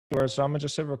So I'm gonna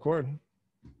just hit record.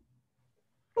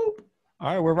 Boop.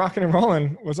 All right, we're rocking and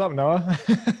rolling. What's up, Noah?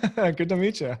 Good to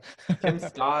meet you. Tim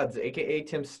Stodds, aka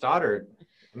Tim Stoddard,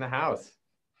 in the house.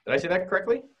 Did I say that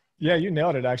correctly? Yeah, you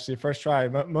nailed it actually. First try.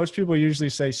 Most people usually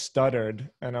say stuttered,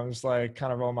 and I'm just like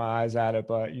kind of roll my eyes at it,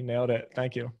 but you nailed it.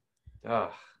 Thank you.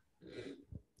 Ugh.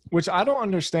 Which I don't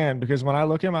understand because when I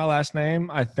look at my last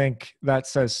name, I think that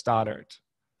says Stoddard.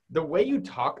 The way you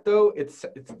talk though, it's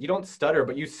you don't stutter,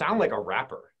 but you sound like a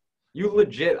rapper. You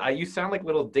legit, you sound like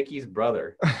Little Dicky's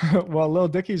brother. Well, Lil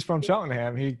Dicky's from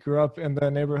Cheltenham. He grew up in the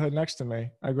neighborhood next to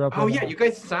me. I grew up Oh in yeah, you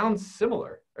guys sound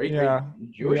similar. Are yeah, you we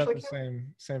Jewish got like the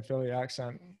him? same Philly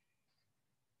accent.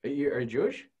 Are you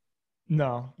Jewish?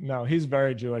 No, he's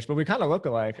very Jewish, but we kind of look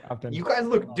alike. You guys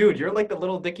look, dude, you're like the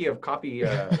Little Dicky of copy.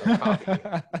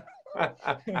 Yeah. By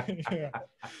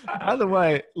the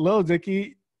way, Lil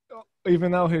Dicky,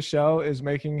 even though his show is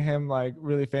making him like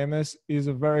really famous, he's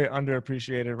a very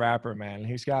underappreciated rapper, man.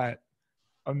 He's got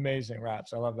amazing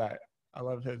raps. I love that. I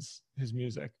love his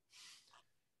music.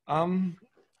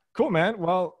 Cool, man.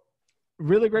 Well,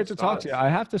 really great to talk to you. I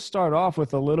have to start off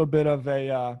with a little bit of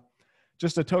a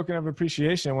just a token of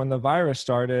appreciation. When the virus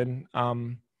started,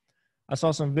 I saw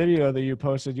some video that you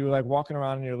posted. You were like walking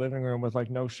around in your living room with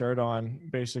like no shirt on,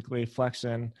 basically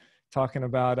flexing, talking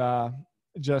about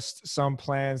just some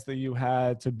plans that you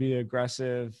had to be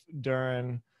aggressive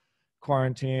during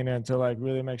quarantine and to like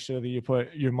really make sure that you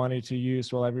put your money to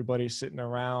use while everybody's sitting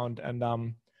around. And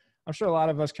I'm sure a lot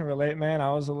of us can relate, man.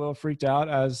 I was a little freaked out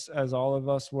as all of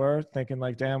us were, thinking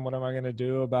like, damn, what am I going to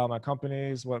do about my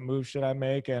companies? What moves should I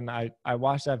make? And I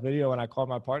watched that video and I called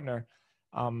my partner,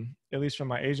 at least from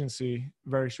my agency,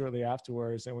 very shortly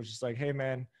afterwards, and was just like, hey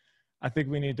man, I think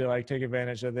we need to like take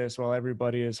advantage of this while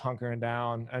everybody is hunkering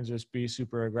down and just be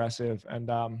super aggressive.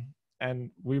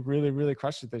 And we really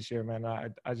crushed it this year, man.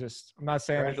 I'm not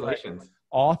saying Congratulations. Like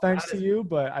all thanks to you,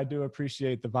 but I do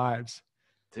appreciate the vibes.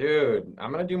 Dude,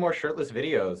 I'm gonna do more shirtless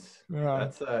videos.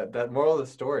 That's that moral of the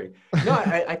story. No,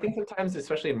 I think sometimes,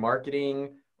 especially in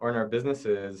marketing or in our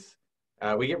businesses,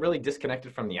 we get really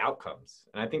disconnected from the outcomes,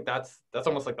 and I think that's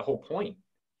almost like the whole point.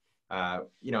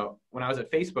 When I was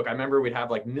at Facebook, I remember we'd have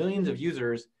like millions of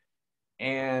users,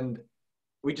 and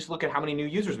we just look at how many new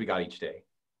users we got each day,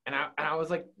 and I was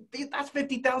like, that's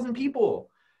 50,000 people.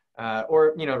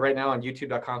 Or right now on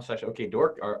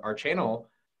YouTube.com/OKDork, our channel,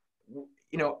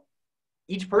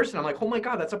 each person, I'm like, oh my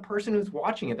God, that's a person who's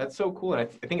watching it. That's so cool. And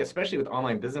I think especially with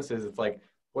online businesses, it's like,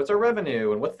 what's our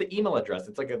revenue and what's the email address?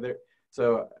 It's like,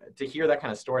 so to hear that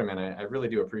kind of story, man, I really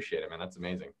do appreciate it, man. That's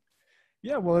amazing.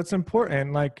 Yeah, well, it's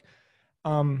important. Like,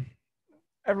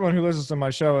 everyone who listens to my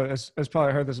show has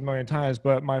probably heard this a million times,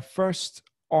 but my first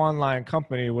online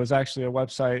company was actually a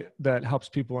website that helps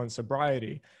people in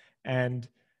sobriety. And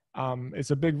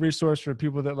it's a big resource for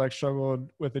people that like struggled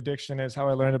with addiction, is how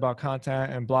I learned about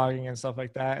content and blogging and stuff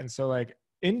like that. And so like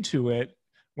into it,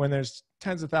 when there's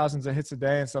tens of thousands of hits a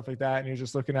day and stuff like that, and you're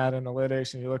just looking at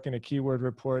analytics and you're looking at keyword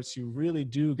reports, you really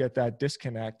do get that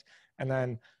disconnect. And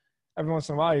then every once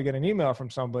in a while you get an email from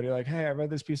somebody like, hey, I read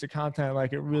this piece of content,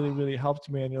 like it really helped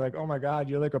me. And you're like, oh my God,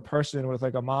 you're like a person with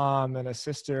like a mom and a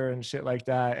sister and shit like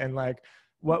that. And like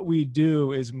what we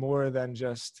do is more than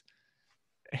just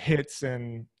hits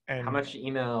and how much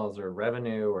emails or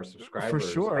revenue or subscribers. For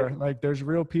sure. Like there's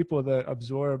real people that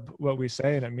absorb what we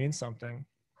say and it means something.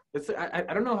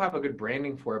 I don't know how I have a good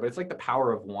branding for it, but it's like the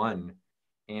power of one.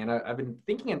 And I've been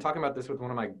thinking and talking about this with one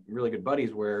of my really good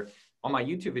buddies, where all my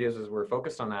YouTube videos, as we're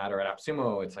focused on that, or at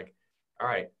AppSumo, it's like, all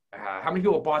right, how many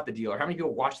people bought the deal, or how many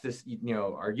people watched this,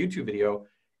 our YouTube video?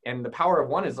 And the power of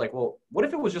one is like, well, what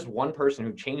if it was just one person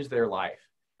who changed their life?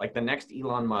 Like the next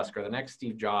Elon Musk or the next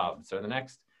Steve Jobs or the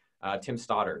next Tim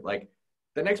Stoddard, like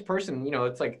the next person,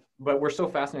 it's like, but we're so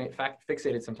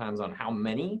fixated sometimes on how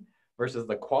many versus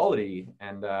the quality.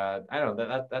 And I don't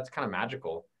know, that's kind of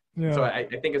magical. Yeah. So I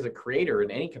think as a creator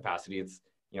in any capacity, it's,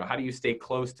 how do you stay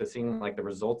close to seeing like the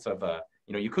results of,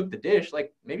 you cook the dish,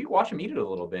 like maybe watch them eat it a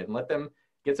little bit and let them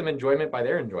get some enjoyment by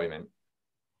their enjoyment.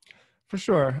 For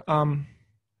sure.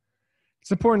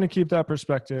 It's important to keep that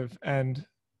perspective, and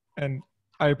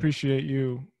I appreciate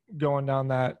you going down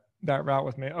that route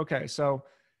with me. Okay. So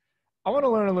I want to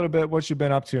learn a little bit what you've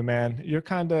been up to, man. You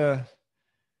got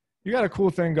a cool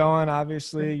thing going.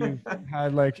 Obviously you've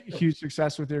had like huge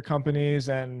success with your companies,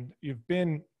 and you've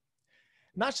been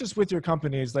not just with your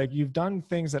companies, like you've done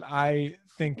things that I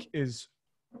think is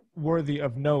worthy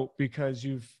of note, because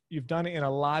you've done it in a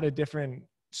lot of different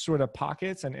sort of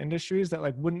pockets and industries that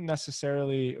like wouldn't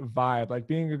necessarily vibe. Like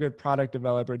being a good product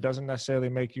developer doesn't necessarily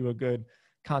make you a good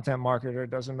content marketer,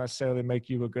 doesn't necessarily make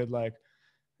you a good like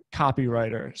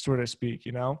copywriter, so to speak,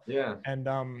 Yeah. And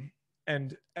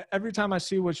And every time I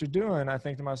see what you're doing, I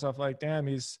think to myself, like, damn,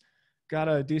 he's got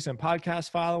a decent podcast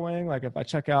following. Like if I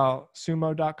check out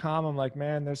sumo.com, I'm like,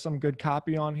 man, there's some good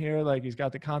copy on here. Like he's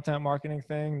got the content marketing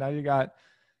thing. Now you got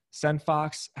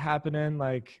SendFox happening.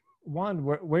 Like, one,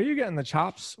 where are you getting the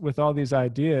chops with all these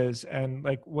ideas? And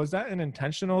like, was that an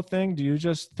intentional thing? Do you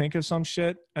just think of some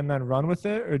shit and then run with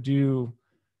it? Or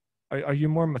are you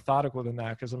more methodical than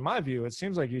that? Because in my view, it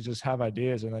seems like you just have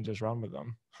ideas and then just run with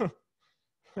them.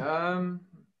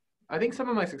 I think some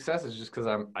of my success is just because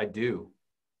I do.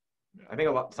 I think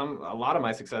a lot of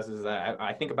my success is that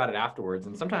I think about it afterwards.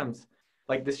 And sometimes,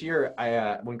 like this year,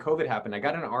 when COVID happened, I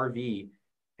got an RV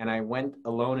and I went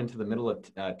alone into the middle of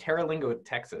Terralingo,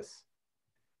 Texas.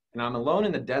 And I'm alone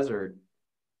in the desert.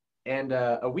 And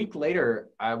a week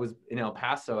later, I was in El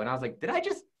Paso, and I was like, did I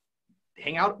just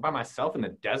hang out by myself in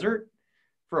the desert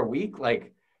for a week?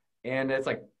 Like, and it's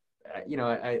like,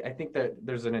 I think that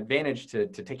there's an advantage to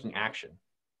taking action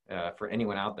for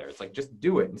anyone out there. It's like, just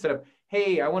do it instead of,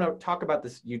 hey, I want to talk about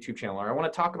this YouTube channel, or I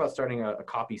want to talk about starting a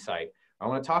copy site. Or I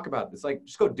want to talk about this. Like,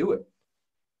 just go do it.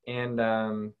 And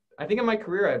I think in my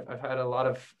career, I've had a lot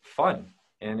of fun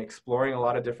and exploring a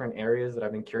lot of different areas that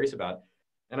I've been curious about.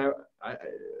 And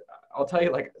I'll tell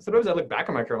you, like, sometimes I look back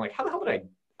on my career, I'm like, how the hell did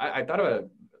I thought of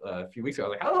a few weeks ago, I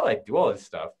was like, how the hell did I do all this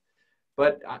stuff?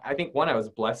 But I think, one, I was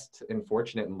blessed and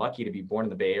fortunate and lucky to be born in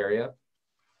the Bay Area.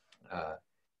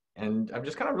 And I've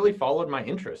just kind of really followed my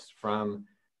interests from,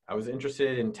 I was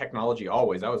interested in technology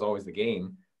always. That was always the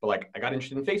game. But like, I got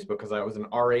interested in Facebook because I was an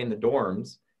RA in the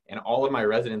dorms and all of my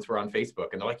residents were on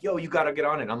Facebook. And they're like, yo, you got to get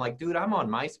on it. And I'm like, dude, I'm on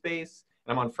MySpace and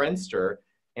I'm on Friendster.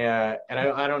 And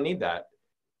I don't need that.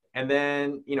 And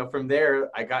then, from there,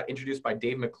 I got introduced by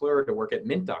Dave McClure to work at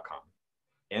Mint.com.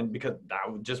 And because that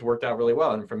just worked out really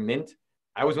well. And from Mint,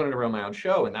 I always wanted to run my own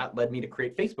show. And that led me to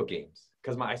create Facebook games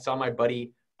because I saw my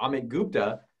buddy Amit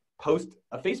Gupta post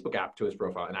a Facebook app to his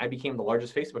profile. And I became the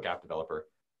largest Facebook app developer.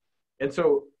 And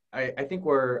so I think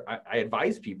where I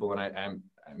advise people, and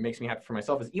it makes me happy for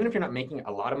myself, is even if you're not making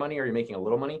a lot of money or you're making a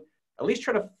little money, at least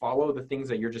try to follow the things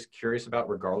that you're just curious about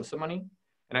regardless of money.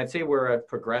 And I'd say where I've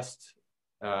progressed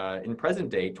in present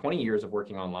day, 20 years of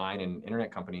working online and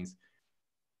internet companies,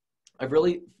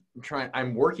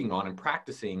 I'm working on and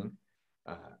practicing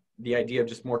the idea of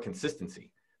just more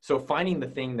consistency. So finding the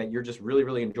thing that you're just really,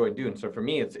 really enjoying doing. So for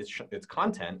me, it's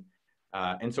content.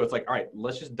 And so it's like, all right,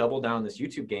 let's just double down this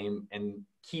YouTube game and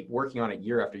keep working on it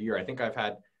year after year. I think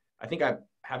I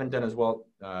haven't done as well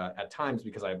at times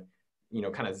because I've,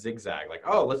 kind of zigzag, like,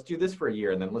 oh, let's do this for a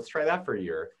year and then let's try that for a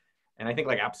year. And I think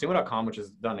like AppSumo.com, which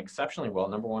has done exceptionally well,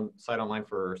 #1 site online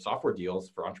for software deals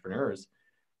for entrepreneurs.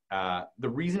 The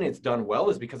reason it's done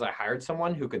well is because I hired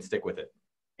someone who could stick with it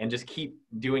and just keep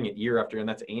doing it year after year. And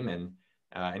that's Eamon.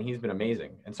 And he's been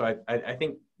amazing. And so I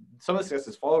think some of the success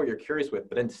is follow what you're curious with,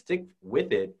 but then stick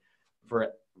with it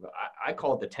for, I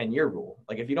call it the 10-year rule.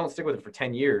 Like if you don't stick with it for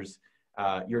 10 years,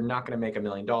 you're not going to make $1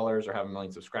 million or have 1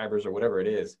 million subscribers or whatever it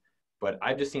is. But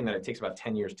I've just seen that it takes about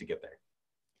 10 years to get there.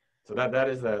 So that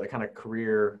is the kind of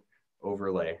career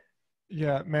overlay.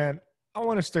 Yeah, man, I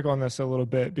want to stick on this a little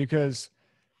bit because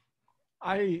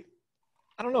I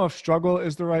don't know if struggle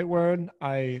is the right word.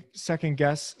 I second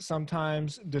guess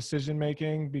sometimes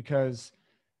decision-making because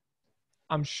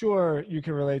I'm sure you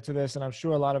can relate to this, and I'm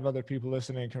sure a lot of other people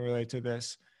listening can relate to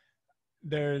this.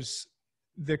 There's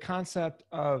the concept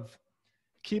of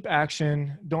keep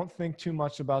action, don't think too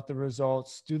much about the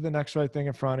results, do the next right thing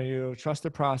in front of you, trust the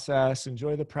process,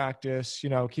 enjoy the practice,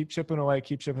 keep chipping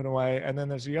away. And then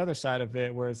there's the other side of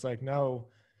it where it's like, no,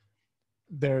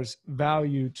 there's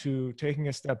value to taking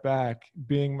a step back,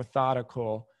 being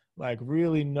methodical, like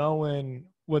really knowing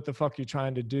what the fuck you're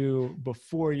trying to do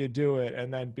before you do it,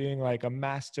 and then being like a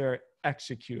master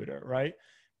executor, right?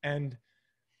 And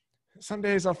some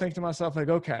days I'll think to myself, like,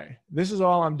 okay, this is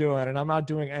all I'm doing, and I'm not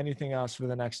doing anything else for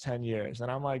the next 10 years. And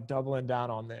I'm like doubling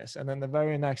down on this. And then the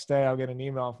very next day I'll get an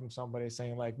email from somebody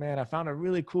saying like, man, I found a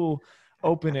really cool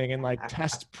opening in like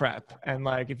test prep. And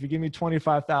like, if you give me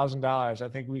 $25,000, I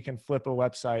think we can flip a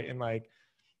website in like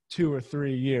 2 or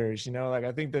 3 years, like,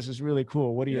 I think this is really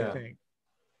cool. What do you think?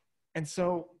 And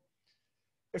so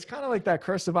it's kind of like that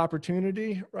curse of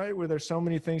opportunity, right? Where there's so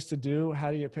many things to do. How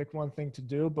do you pick one thing to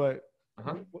do? But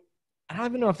I don't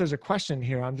even know if there's a question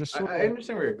here. I'm just I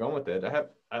understand where you're going with it. I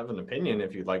have an opinion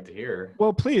if you'd like to hear.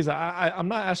 Well, please. I'm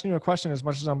not asking you a question as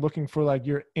much as I'm looking for like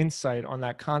your insight on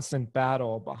that constant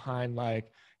battle behind like,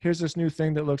 here's this new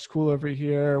thing that looks cool over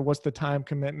here. What's the time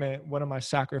commitment? What am I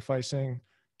sacrificing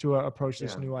to approach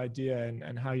this new idea,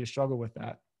 and how you struggle with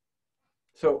that?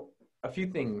 So a few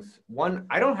things. One,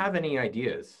 I don't have any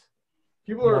ideas.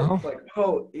 People are like,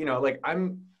 oh, like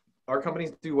our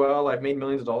companies do well. I've made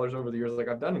millions of dollars over the years. Like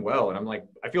I've done well. And I'm like,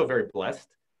 I feel very blessed.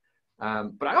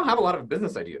 But I don't have a lot of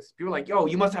business ideas. People are like, yo,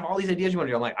 you must have all these ideas you want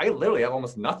to do. I'm like, I literally have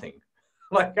almost nothing.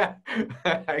 Like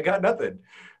I got nothing.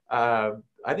 I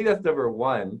think that's number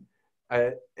one.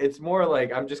 It's more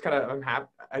like I'm happy.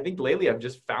 I think lately I've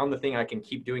just found the thing I can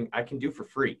keep doing. I can do for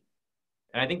free.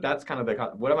 And I think that's kind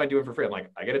of what am I doing for free? I'm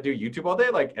like, I got to do YouTube all day.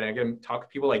 Like, and I can talk to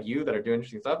people like you that are doing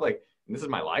interesting stuff. Like, this is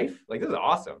my life. Like, this is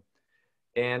awesome.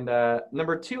 And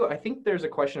number two, I think there's a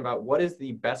question about what is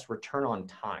the best return on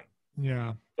time.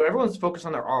 Yeah. So everyone's focused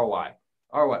on their ROI.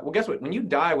 ROI. Well, guess what? When you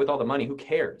die with all the money, who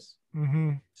cares?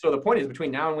 Mm-hmm. So the point is,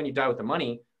 between now and when you die with the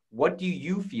money, what do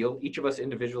you feel? Each of us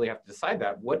individually have to decide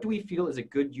that. What do we feel is a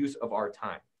good use of our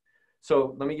time?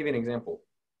 So let me give you an example.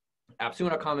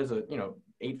 AppSumo.com is a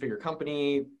 8-figure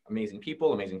company, amazing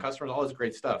people, amazing customers, all this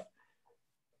great stuff.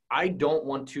 I don't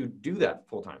want to do that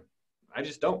full time. I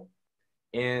just don't.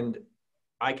 And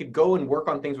I could go and work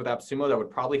on things with AppSumo that would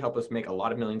probably help us make a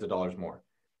lot of millions of dollars more.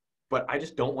 But I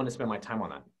just don't want to spend my time on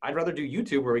that. I'd rather do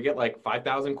YouTube where we get like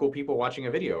 5,000 cool people watching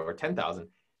a video or 10,000.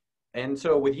 And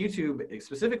so with YouTube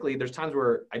specifically, there's times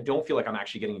where I don't feel like I'm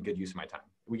actually getting a good use of my time.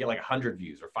 We get like 100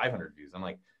 views or 500 views. I'm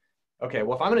like, okay,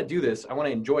 well, if I'm going to do this, I want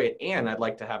to enjoy it and I'd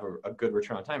like to have a good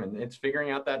return on time. And it's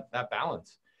figuring out that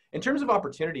balance. In terms of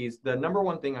opportunities, the number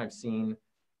one thing I've seen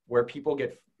where people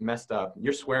get messed up,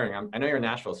 you're swearing. I know you're in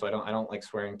Nashville, so I don't like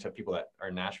swearing to people that are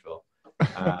in Nashville.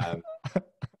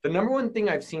 The number one thing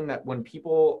I've seen that when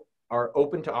people are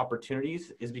open to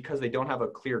opportunities is because they don't have a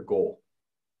clear goal.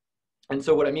 And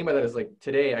so what I mean by that is like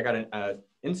today I got an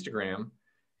Instagram,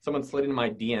 someone slid into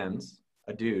my DMs,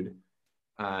 a dude,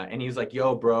 and he was like,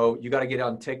 yo, bro, you got to get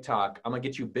on TikTok. I'm going to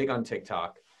get you big on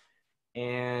TikTok.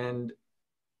 And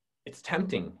it's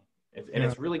tempting.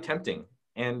 It's really tempting.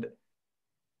 And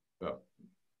what's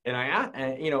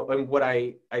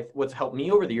helped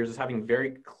me over the years is having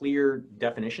very clear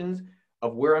definitions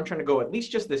of where I'm trying to go, at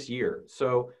least just this year.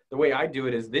 So the way I do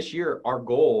it is this year, our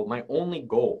goal, the only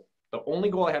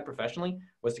goal I had professionally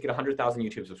was to get 100,000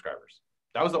 YouTube subscribers.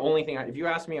 That was the only thing. If you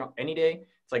ask me any day,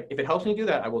 it's like, if it helps me do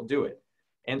that, I will do it.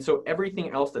 And so everything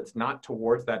else that's not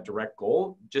towards that direct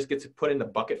goal just gets put in the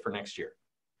bucket for next year.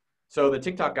 So the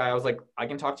TikTok guy, I was like, I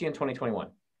can talk to you in 2021,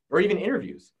 or even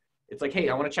interviews. It's like, hey,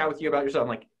 I want to chat with you about yourself. I'm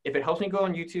like, if it helps me go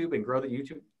on YouTube and grow the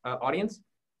YouTube audience,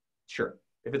 sure.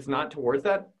 If it's not towards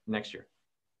that, next year.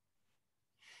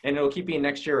 And it'll keep being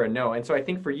next year or no. And so I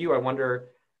think for you, I wonder,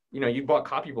 you bought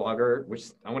Copyblogger,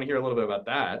 which I want to hear a little bit about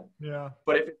that. Yeah.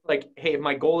 But if it's like, hey, if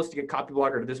my goal is to get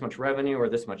Copyblogger to this much revenue or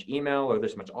this much email or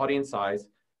this much audience size,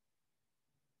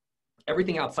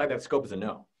 everything outside that scope is a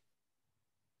no.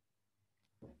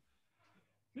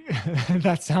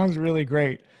 That sounds really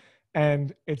great.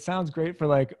 And it sounds great for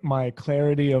like my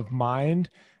clarity of mind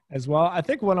as well. I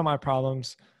think one of my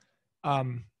problems,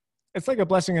 it's like a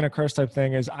blessing and a curse type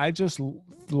thing, is I just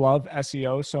love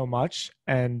SEO so much.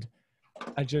 And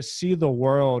I just see the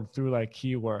world through like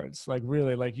keywords. Like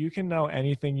really, like you can know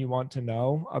anything you want to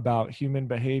know about human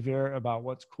behavior, about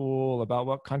what's cool, about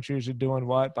what countries are doing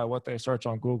what by what they search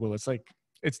on Google. It's like,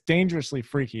 it's dangerously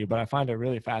freaky, but I find it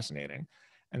really fascinating.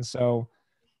 And so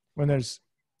when there's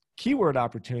keyword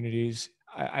opportunities,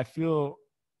 I feel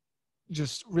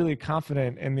just really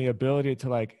confident in the ability to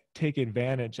like take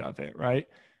advantage of it. Right.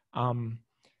 And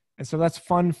so that's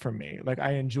fun for me. Like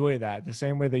I enjoy that the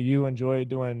same way that you enjoy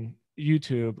doing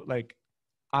YouTube. Like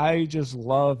I just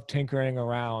love tinkering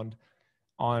around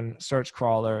on search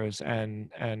crawlers and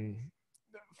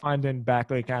finding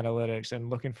backlink analytics and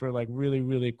looking for like really,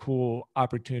 really cool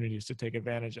opportunities to take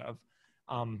advantage of.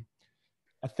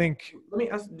 I think. Let me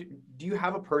ask, do you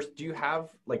have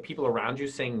like people around you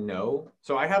saying no?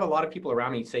 So I have a lot of people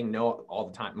around me saying no all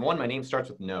the time. One, my name starts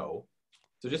with no.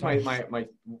 So just my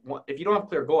if you don't have a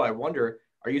clear goal, I wonder,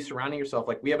 are you surrounding yourself?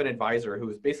 Like we have an advisor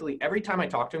who is basically, every time I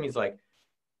talk to him, he's like,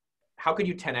 how could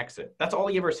you 10X it? That's all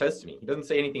he ever says to me. He doesn't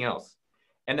say anything else.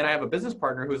 And then I have a business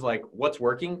partner who's like, what's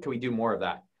working? Can we do more of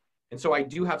that? And so I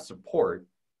do have support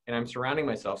and I'm surrounding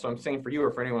myself. So I'm saying for you or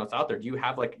for anyone else out there, do you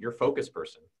have like your focus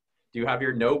person? Do you have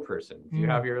your no person? Do you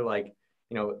have your like,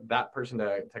 that person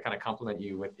to kind of compliment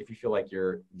you with if you feel like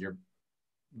you're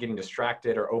getting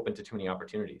distracted or open to too many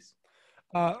opportunities?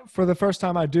 For the first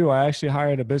time I do, I actually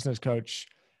hired a business coach,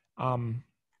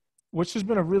 which has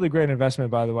been a really great investment,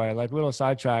 by the way. Like little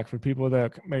sidetrack for people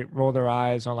that may roll their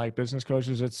eyes on like business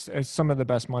coaches. It's some of the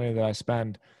best money that I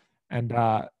spend. And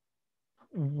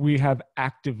we have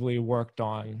actively worked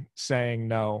on saying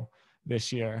no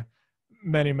this year.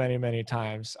 Many, many, many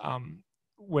times.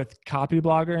 With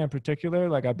Copyblogger in particular,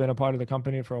 like I've been a part of the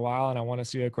company for a while and I want to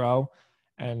see it grow.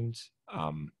 And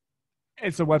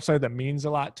it's a website that means a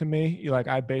lot to me. Like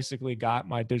I basically got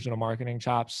my digital marketing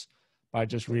chops by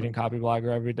just reading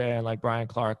Copyblogger every day. And like Brian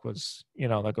Clark was, you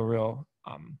know, like a real,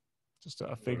 just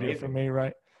a figure for me.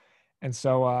 Right. And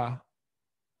so,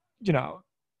 you know,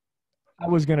 I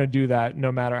was going to do that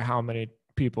no matter how many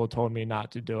people told me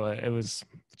not to do it. It was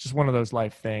just one of those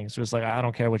life things. It was like, I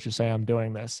don't care what you say, I'm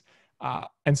doing this.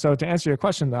 And so to answer your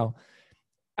question though,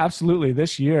 absolutely.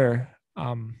 This year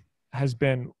has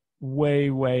been way,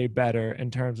 way better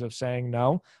in terms of saying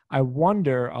no. I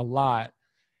wonder a lot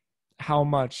how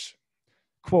much,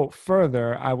 quote,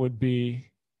 further I would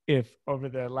be if over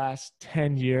the last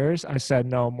 10 years I said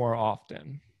no more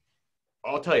often.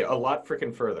 I'll tell you, a lot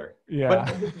freaking further. Yeah.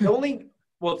 But the only,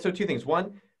 well, so two things.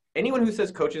 One, anyone who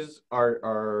says coaches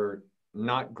are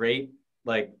not great,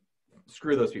 like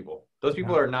screw those people. Those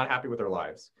people are not happy with their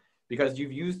lives because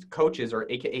you've used coaches or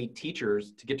AKA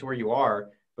teachers to get to where you are.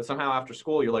 But somehow after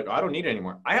school, you're like, oh, I don't need it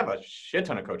anymore. I have a shit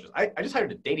ton of coaches. I just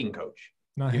hired a dating coach.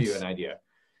 Nice. To give you an idea.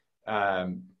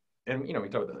 And you know, we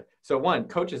talk about that. So one,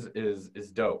 coaches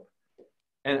is dope.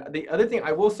 And the other thing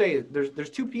I will say is there's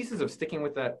two pieces of sticking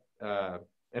with that.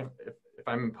 If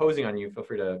I'm imposing on you, feel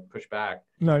free to push back.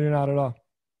 No, you're not at all.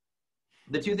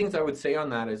 The two things I would say on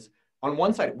that is, on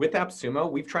one side, with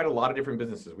AppSumo, we've tried a lot of different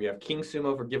businesses. We have King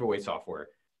Sumo for giveaway software,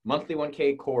 monthly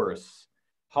 1K course,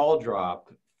 Hall Drop,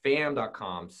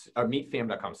 fam.com,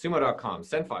 meetfam.com, sumo.com,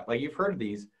 SendFi. Like you've heard of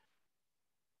these.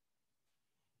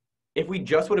 If we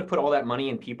just would have put all that money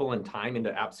and people and time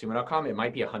into appsumo.com, it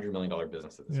might be $100 million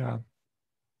business at this time.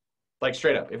 Like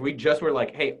straight up, if we just were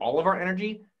like, hey, all of our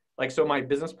energy, like, so my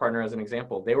business partner, as an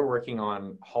example, they were working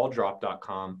on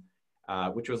halldrop.com,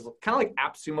 which was kind of like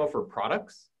AppSumo for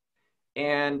products.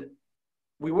 And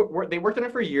they worked on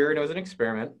it for a year and it was an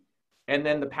experiment. And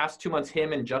then the past 2 months,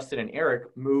 him and Justin and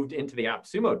Eric moved into the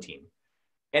AppSumo team.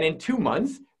 And in 2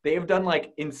 months, they have done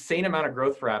like insane amount of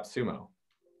growth for AppSumo.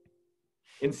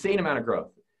 Insane amount of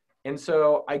growth. And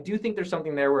so I do think there's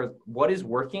something there where what is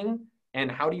working and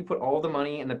how do you put all the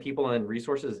money and the people and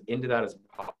resources into that as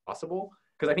possible?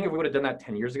 Because I think if we would have done that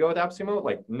 10 years ago with AppSumo,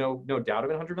 like no doubt of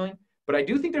it, 100 million. But I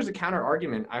do think there's a counter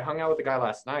argument. I hung out with a guy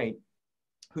last night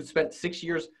who spent 6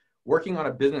 years working on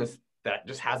a business that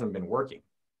just hasn't been working.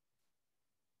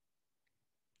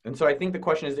 And so I think the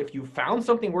question is, if you found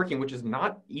something working, which is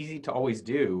not easy to always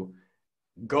do,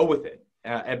 go with it.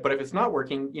 But if it's not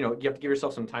working, you know, you have to give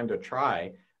yourself some time to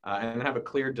try and have a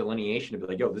clear delineation to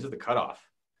be like, yo, this is the cutoff.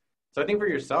 So I think for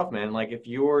yourself, man, like if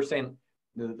you're saying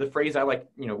the phrase I like,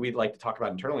 you know, we'd like to talk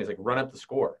about internally is like run up the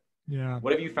score. Yeah.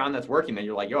 What have you found that's working that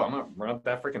you're like, yo, I'm going to run up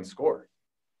that freaking score?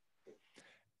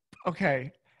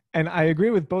 Okay. And I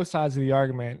agree with both sides of the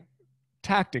argument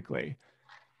tactically.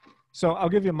 So I'll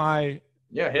give you my.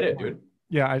 Yeah, hit it, dude.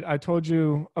 Yeah. I told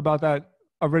you about that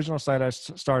original site I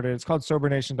started. It's called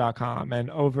sobernation.com. And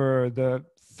over the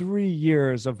 3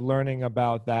 years of learning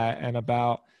about that and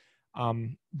about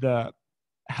the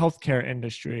healthcare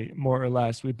industry, more or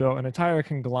less, we built an entire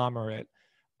conglomerate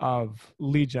of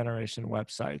lead generation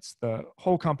websites. The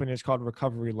whole company is called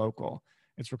Recovery Local.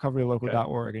 It's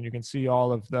recoverylocal.org. And you can see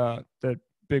all of the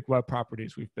big web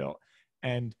properties we've built.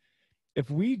 And if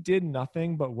we did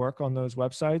nothing but work on those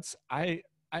websites, I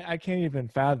can't even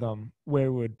fathom where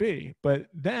it would be. But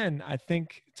then I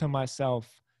think to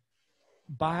myself,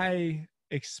 by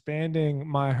expanding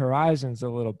my horizons a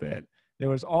little bit, there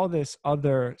was all this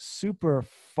other super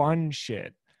fun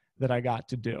shit that I got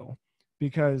to do.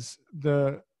 Because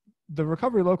the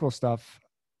Recovery Local stuff,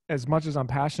 as much as I'm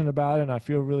passionate about it and I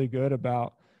feel really good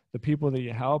about the people that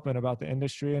you help and about the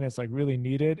industry and it's like really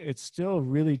needed, it's still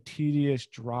really tedious,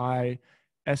 dry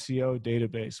SEO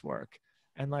database work.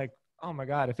 And like, oh my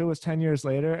God, if it was 10 years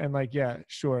later and like, yeah,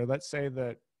 sure. Let's say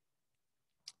that,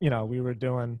 you know, we were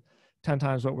doing 10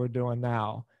 times what we're doing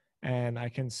now and I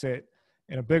can sit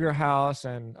in a bigger house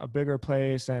and a bigger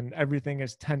place and everything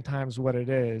is 10 times what it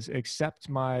is, except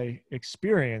my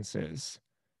experiences.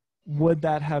 Would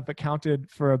that have accounted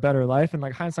for a better life? And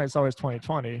like hindsight's always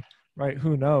 20/20, right?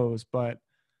 Who knows? But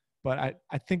I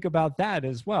think about that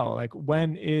as well. Like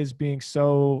when is being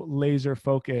so laser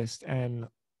focused and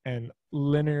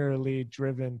linearly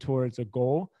driven towards a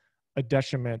goal a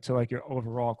detriment to like your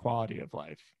overall quality of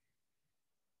life?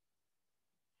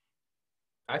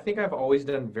 I think I've always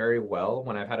done very well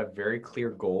when I've had a very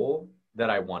clear goal that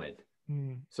I wanted.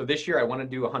 So this year I want to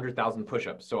do 100,000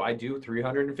 push-ups. So I do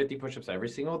 350 push-ups every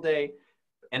single day.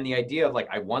 And the idea of like,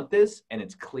 I want this and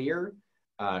it's clear,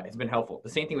 it's been helpful. The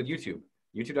same thing with YouTube,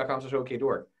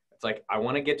 youtube.com/okdork. It's like, I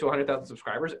want to get to 100,000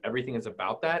 subscribers. Everything is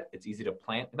about that. It's easy to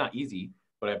plan, not easy,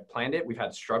 but I've planned it. We've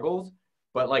had struggles.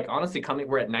 But like, honestly,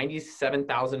 we're at I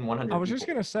 97,100 was just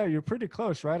people. gonna say you're pretty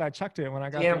close, right? I checked it when I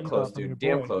got the Damn email close, from your dude.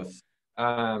 Damn boy. close.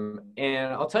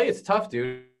 And I'll tell you, it's tough,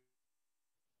 dude.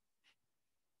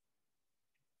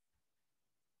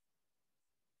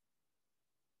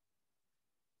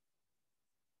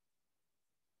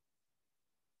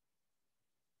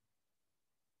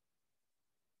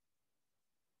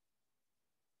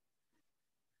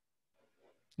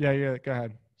 Yeah, yeah. Go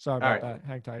ahead. Sorry All about right. that.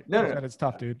 Hang tight. No, You no, no. said it's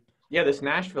tough, dude. Yeah, this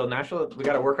Nashville, we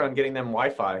got to work on getting them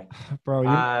Wi-Fi. Bro, you.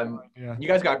 Yeah. You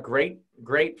guys got great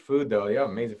food though. Yeah,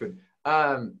 amazing food.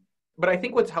 But I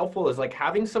think what's helpful is like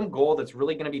having some goal that's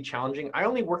really going to be challenging. I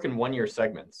only work in 1 year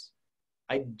segments.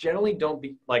 I generally don't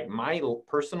be like my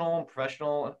personal and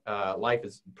professional life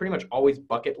is pretty much always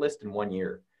bucket list in 1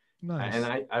 year. And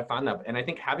Nice. I find that, and I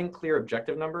think having clear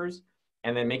objective numbers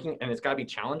and then and it's got to be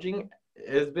challenging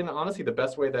has been honestly the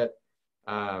best way that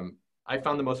I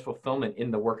found the most fulfillment in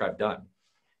the work I've done.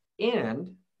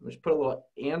 And let's put a little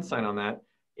and sign on that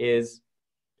is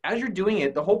as you're doing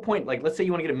it, the whole point, like let's say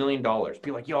you want to get $1 million,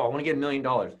 be like, yo, I want to get $1 million.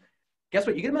 Guess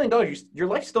what? You get $1 million, your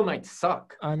life still might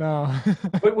suck. I know.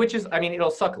 Which is, I mean,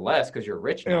 it'll suck less because you're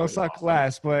rich now, It'll which is suck awesome.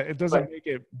 less, but it doesn't But make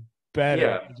it better.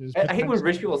 yeah, It just I hate when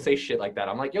rich potentially. people say shit like that.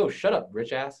 I'm like, yo, shut up,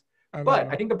 rich ass. I But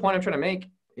know. I think the point I'm trying to make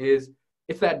is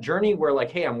it's that journey where like,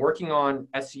 hey, I'm working on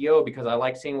SEO because I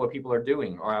like seeing what people are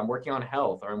doing, or I'm working on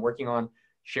health, or I'm working on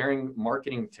sharing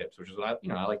marketing tips, which is what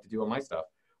I like to do on my stuff,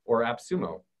 or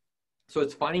AppSumo. So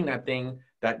it's finding that thing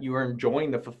that you are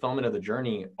enjoying the fulfillment of the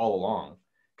journey all along.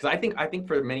 Because I think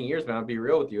for many years, man, I'll be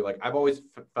real with you. Like I've always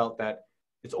felt that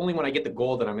it's only when I get the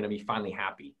goal that I'm going to be finally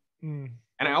happy. Mm.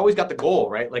 And I always got the goal,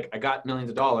 right? Like I got millions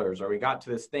of dollars, or we got to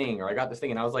this thing, or I got this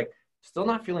thing, and I was like, still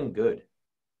not feeling good.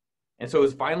 And so it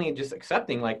was finally just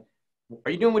accepting, like,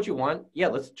 are you doing what you want? Yeah,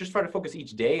 let's just try to focus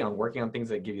each day on working on things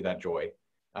that give you that joy,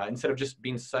 instead of just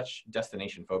being such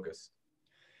destination focused.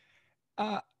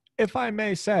 Uh, if I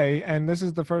may say, and this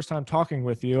is the first time talking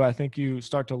with you, I think you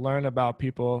start to learn about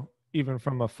people even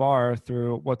from afar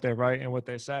through what they write and what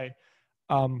they say.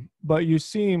 But you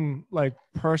seem like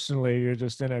personally, you're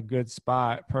just in a good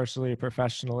spot, personally,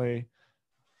 professionally,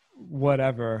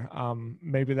 whatever.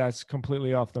 Maybe that's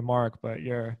completely off the mark, but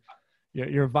your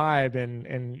vibe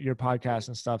and your podcast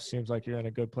and stuff seems like you're in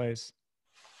a good place.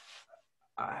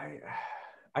 I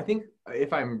I think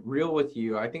if I'm real with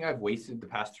you, I think I've wasted the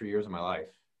past 3 years of my life,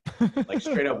 like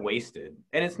straight up wasted.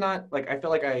 And it's not like I feel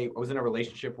like I was in a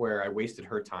relationship where I wasted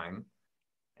her time,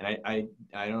 and I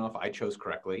don't know if I chose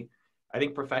correctly. I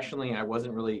think professionally, I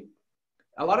wasn't really.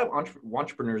 A lot of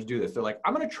entrepreneurs do this. They're like,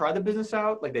 I'm going to try the business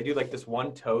out. Like they do like this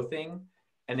one toe thing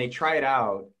and they try it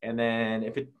out. And then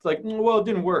if it's like, well, it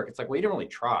didn't work. It's like, well, you didn't really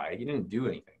try. You didn't do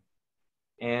anything.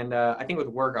 And I think with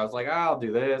work, I was like, I'll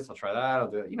do this. I'll try that.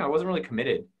 I'll do it. I wasn't really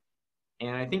committed.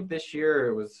 And I think this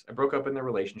year I broke up in the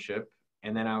relationship.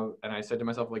 And then I said to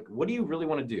myself, like, what do you really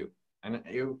want to do? And,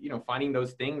 finding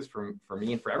those things for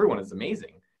me and for everyone is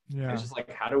amazing. And Yeah. it's just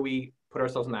like, how do we put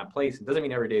ourselves in that place? It doesn't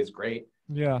mean every day is great.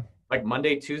 Yeah. Like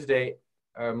Monday, Tuesday,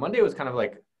 Monday was kind of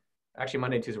like, actually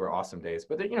Monday, Tuesday were awesome days,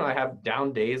 but I have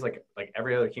down days like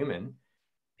every other human.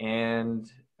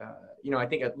 And, I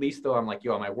think at least though, I'm like,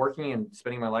 yo, am I working and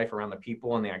spending my life around the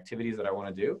people and the activities that I want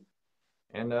to do?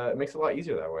 And it makes it a lot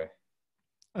easier that way.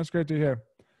 That's great to hear.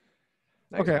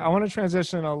 Nice, Okay. man. I want to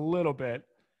transition a little bit.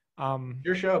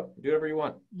 Your show, do whatever you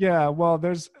want. Yeah, well,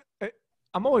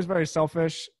 I'm always very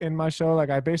selfish in my show. Like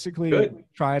I basically Good.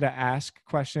 try to ask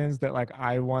questions that like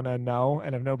I want to know.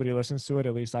 And if nobody listens to it,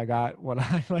 at least I got what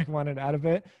I like wanted out of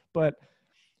it. But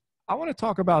I want to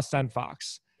talk about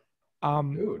SendFox.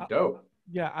 Ooh, dope.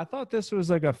 Yeah, I thought this was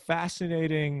like a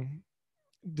fascinating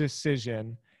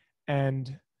decision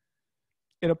and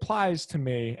it applies to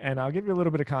me. And I'll give you a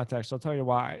little bit of context. I'll tell you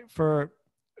why. For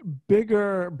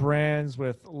bigger brands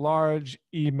with large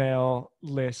email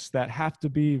lists that have to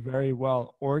be very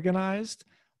well organized,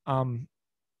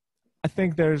 I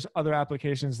think there's other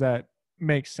applications that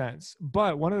make sense.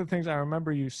 But one of the things I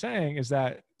remember you saying is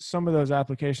that some of those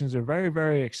applications are very,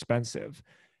 very expensive.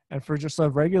 And for just a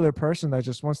regular person that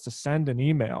just wants to send an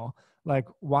email, like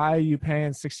why are you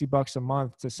paying $60 a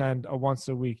month to send a once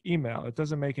a week email? It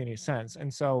doesn't make any sense.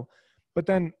 And so, but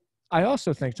then I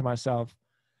also think to myself,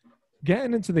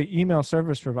 getting into the email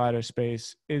service provider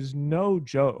space is no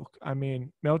joke. I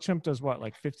mean, MailChimp does what,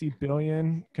 like 50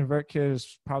 billion? ConvertKit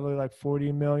is probably like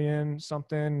 40 million,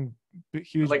 something,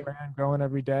 huge Like brand growing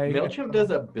every day. And MailChimp so, does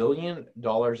 $1 billion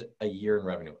a year in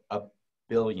revenue. $1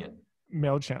 billion.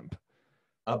 MailChimp,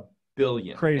 $1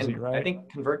 billion. crazy, And I right?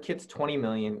 think ConvertKit's 20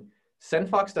 million.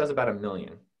 SendFox does about $1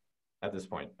 million at this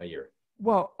point a year.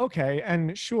 Well, okay.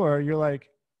 And sure, you're like,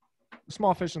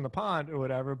 small fish in the pond or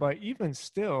whatever, but even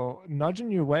still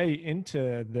nudging your way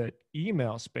into the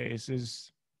email space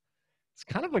it's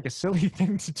kind of like a silly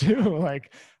thing to do.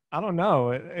 Like, I don't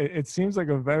know. It seems like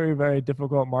a very, very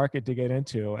difficult market to get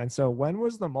into. And so when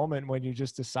was the moment when you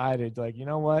just decided, like, you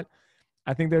know what?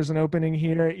 I think there's an opening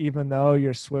here, even though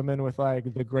you're swimming with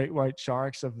like the great white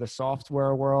sharks of the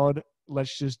software world.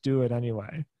 Let's just do it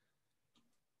anyway.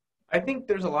 I think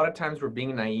there's a lot of times where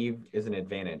being naive is an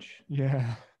advantage.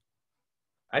 Yeah.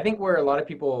 I think where a lot of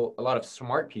people, a lot of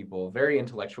smart people, very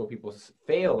intellectual people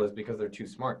fail is because they're too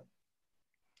smart.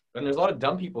 And there's a lot of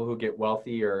dumb people who get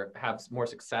wealthy or have more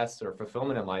success or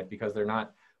fulfillment in life because they're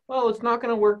not, well, it's not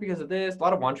going to work because of this. A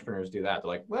lot of entrepreneurs do that.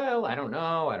 They're like, well, I don't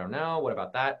know. What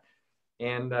about that?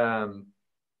 And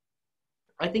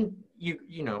I think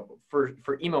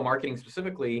for email marketing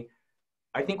specifically,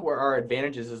 I think where our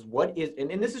advantage is what is,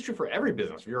 and this is true for every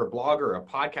business. If you're a blogger, a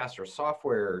podcaster,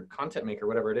 software, content maker,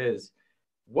 whatever it is,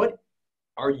 what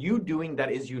are you doing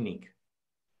that is unique?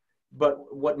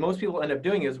 But what most people end up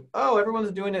doing is, oh,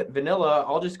 everyone's doing it vanilla.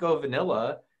 I'll just go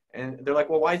vanilla. And they're like,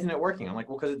 well, why isn't it working? I'm like,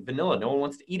 well, because it's vanilla. No one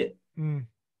wants to eat it. Mm.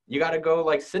 You got to go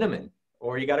like cinnamon,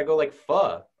 or you got to go like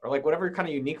pho, or like whatever kind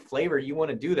of unique flavor you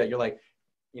want to do that. You're like,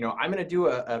 I'm going to do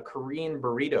a Korean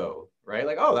burrito, right?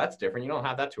 Like, oh, that's different. You don't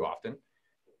have that too often.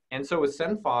 And so with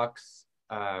SendFox,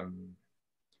 I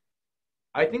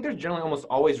think there's generally almost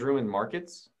always room in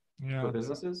markets for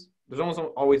businesses. There's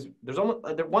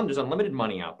unlimited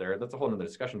money out there. That's a whole nother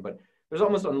discussion, but there's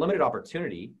almost unlimited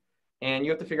opportunity, and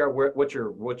you have to figure out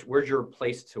where's your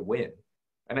place to win.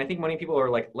 And I think many people are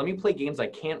like, let me play games I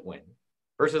can't win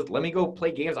versus let me go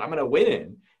play games I'm going to win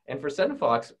in. And for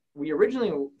SendFox, we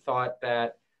originally thought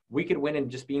that we could win in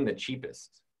just being the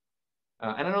cheapest.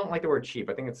 And I don't like the word cheap.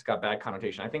 I think it's got bad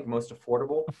connotation. I think most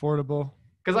affordable. Affordable.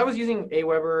 Because I was using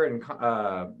Aweber and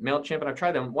MailChimp, and I've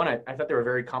tried them. One, I thought they were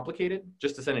very complicated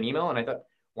just to send an email. And I thought,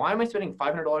 why am I spending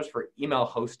 $500 for email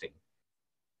hosting?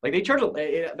 Like they charge,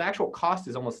 the actual cost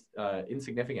is almost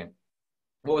insignificant.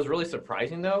 What was really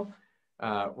surprising though,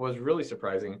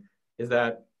 is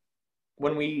that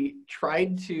when we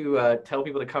tried to tell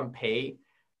people to come pay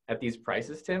at these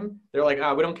prices, Tim, they're like,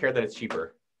 we don't care that it's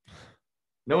cheaper.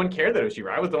 No one cared that it was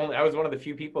cheaper. I was one of the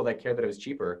few people that cared that it was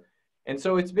cheaper. And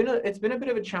so it's been a bit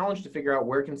of a challenge to figure out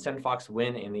where can SendFox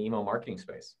win in the email marketing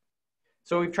space.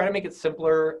 So we've tried to make it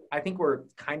simpler. I think we're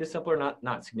kind of simpler,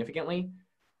 not significantly.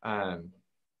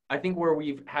 I think where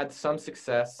we've had some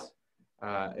success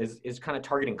is kind of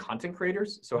targeting content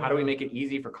creators. So how do we make it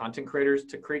easy for content creators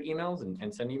to create emails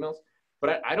and send emails?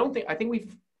 But I think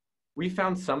we've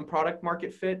found some product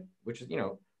market fit, which is,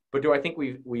 but do I think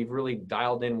we've really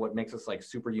dialed in what makes us like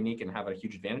super unique and have a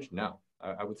huge advantage? No,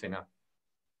 I would say no.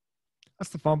 That's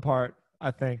the fun part,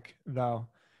 I think, though.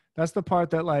 That's the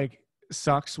part that like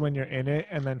sucks when you're in it.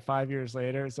 And then 5 years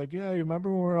later, it's like, yeah, you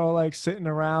remember when we were all like sitting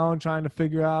around trying to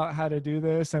figure out how to do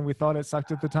this and we thought it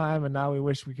sucked at the time and now we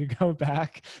wish we could go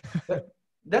back?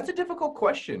 That's a difficult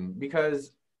question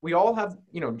because we all have,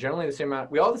 generally the same amount,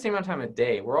 we all have the same amount of time a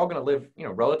day. We're all going to live,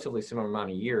 relatively similar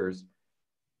amount of years.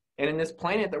 And in this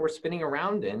planet that we're spinning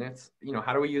around in, it's,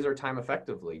 how do we use our time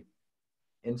effectively?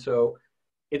 And so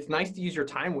it's nice to use your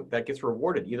time that gets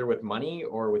rewarded either with money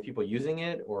or with people using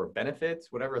it or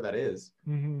benefits, whatever that is.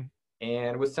 Mm-hmm.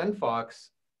 And with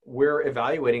SendFox, we're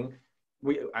evaluating.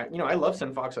 I love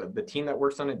SendFox. The team that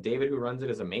works on it, David, who runs it,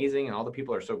 is amazing, and all the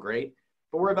people are so great.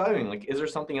 But we're evaluating, like, is there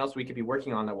something else we could be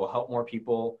working on that will help more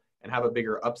people and have a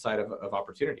bigger upside of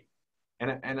opportunity?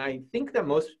 And I think that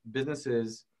most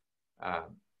businesses, I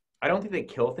don't think they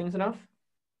kill things enough,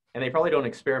 and they probably don't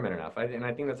experiment enough. And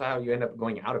I think that's how you end up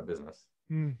going out of business.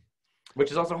 Which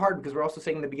is also hard because we're also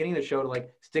saying in the beginning of the show to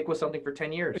like stick with something for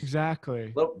 10 years.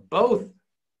 Exactly. Both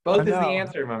is the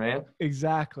answer, my man.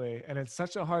 Exactly. And it's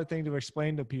such a hard thing to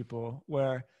explain to people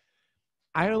where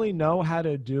I only know how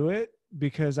to do it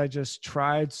because I just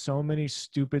tried so many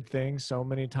stupid things so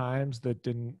many times that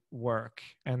didn't work.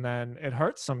 And then it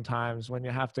hurts sometimes when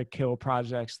you have to kill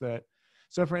projects that,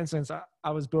 so for instance,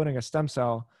 I was building a stem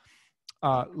cell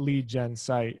lead gen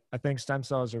site. I think stem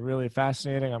cells are really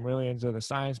fascinating. I'm really into the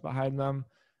science behind them.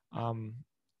 And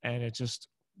it just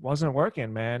wasn't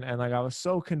working, man. And like, I was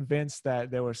so convinced that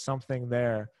there was something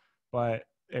there, but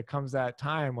it comes that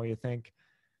time where you think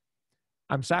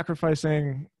I'm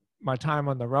sacrificing my time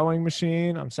on the rowing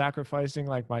machine. I'm sacrificing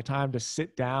like my time to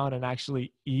sit down and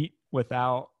actually eat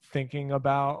without thinking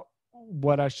about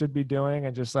what I should be doing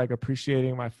and just like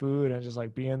appreciating my food and just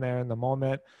like being there in the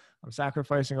moment. I'm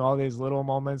sacrificing all these little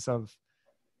moments of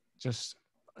just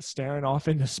staring off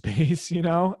into space,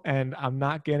 and I'm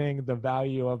not getting the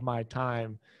value of my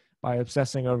time by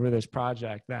obsessing over this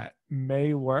project that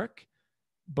may work,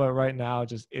 but right now it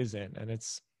just isn't. And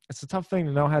it's a tough thing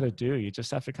to know how to do. You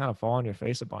just have to kind of fall on your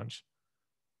face a bunch.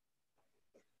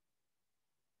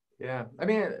 Yeah. I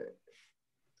mean,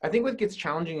 I think what gets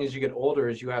challenging as you get older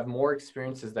is you have more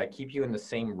experiences that keep you in the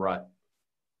same rut.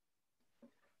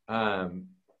 Um,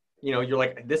 you're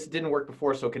like, this didn't work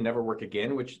before, so it can never work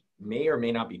again, which may or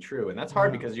may not be true. And that's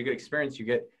hard because you get experience, you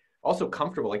get also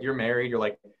comfortable. Like you're married, you're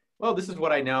like, well, this is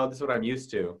what I know, this is what I'm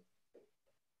used to.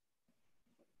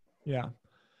 Yeah.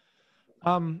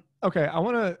 Okay. I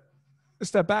want to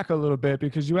step back a little bit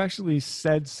because you actually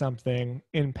said something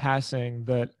in passing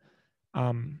that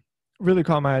really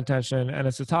caught my attention. And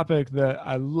it's a topic that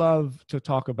I love to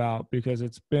talk about because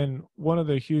it's been one of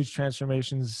the huge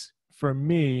transformations for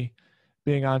me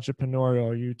being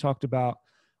entrepreneurial. You talked about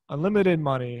unlimited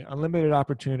money, unlimited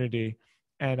opportunity.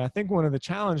 And I think one of the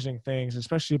challenging things,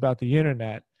 especially about the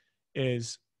internet,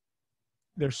 is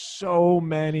there's so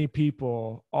many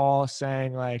people all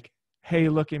saying like, hey,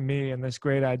 look at me and this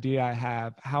great idea I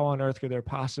have. How on earth could there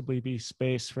possibly be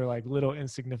space for like little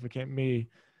insignificant me?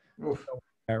 Oof.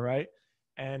 Right.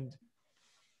 And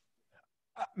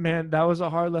man, that was a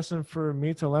hard lesson for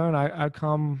me to learn.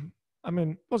 I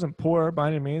mean, wasn't poor by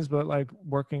any means, but like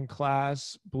working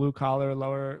class, blue collar,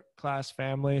 lower class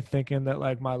family, thinking that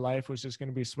like my life was just going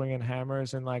to be swinging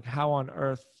hammers, and like, how on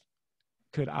earth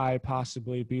could I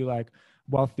possibly be like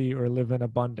wealthy or live in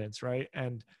abundance? Right.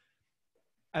 And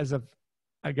as I've,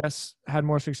 I guess, had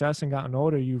more success and gotten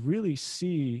older, you really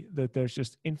see that there's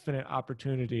just infinite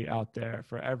opportunity out there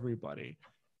for everybody.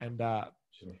 And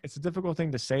it's a difficult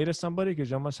thing to say to somebody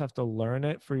because you almost have to learn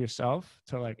it for yourself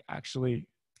to like actually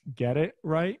get it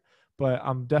right. But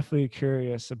I'm definitely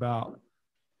curious about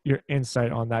your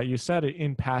insight on that. You said it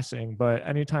in passing, but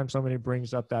anytime somebody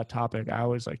brings up that topic, I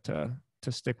always like to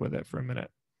stick with it for a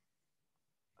minute.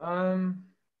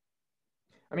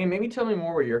 I mean, maybe tell me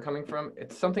more where you're coming from.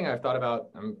 It's something I've thought about.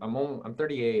 I'm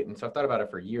 38, and so I've thought about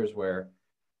it for years. Where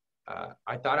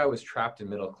I thought I was trapped in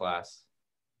middle class.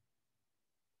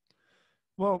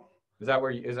 Well, is that where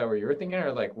you were thinking,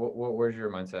 or like where's your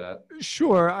mindset at?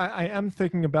 Sure, I am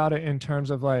thinking about it in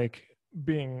terms of like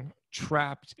being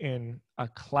trapped in a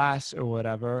class or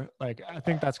whatever. Like I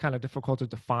think that's kind of difficult to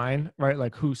define, right?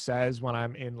 Like who says when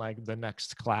I'm in like the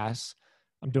next class?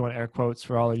 I'm doing air quotes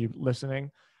for all of you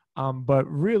listening. But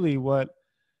really what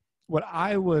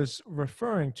I was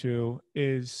referring to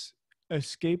is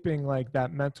escaping like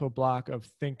that mental block of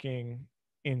thinking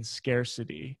in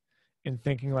scarcity and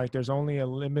thinking like there's only a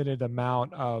limited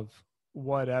amount of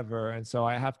whatever. And so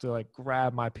I have to like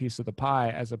grab my piece of the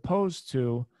pie, as opposed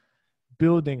to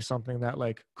building something that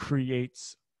like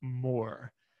creates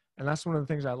more. And that's one of the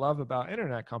things I love about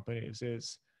internet companies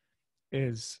is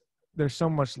there's so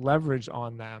much leverage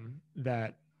on them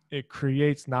that it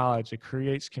creates knowledge, it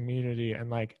creates community, and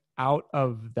like out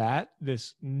of that,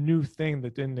 this new thing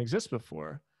that didn't exist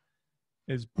before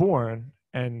is born,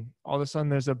 and all of a sudden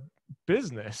there's a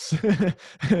business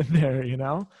there, you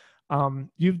know.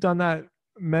 You've done that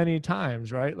many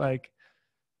times, right? Like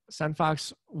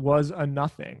SendFox was a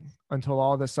nothing until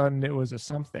all of a sudden it was a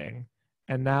something,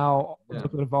 and now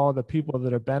look at all the people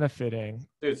that are benefiting.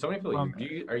 Dude, so many people.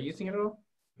 Are you using it at all?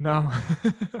 No.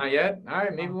 Not yet. All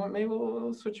right, maybe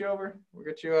we'll switch you over. We'll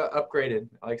get you upgraded.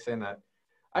 I like saying that.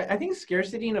 I think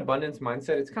scarcity and abundance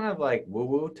mindset, it's kind of like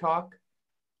woo-woo talk.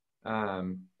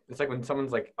 It's like when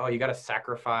someone's like, oh, you got to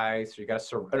sacrifice, or you got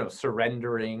to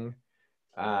surrendering.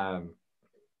 I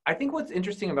think what's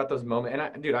interesting about those moments,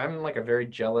 and I'm like a very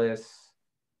jealous,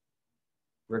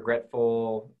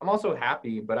 regretful. I'm also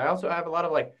happy, but I also have a lot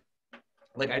of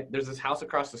there's this house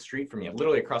across the street from me,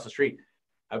 literally across the street.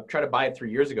 I tried to buy it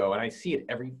 3 years ago, and I see it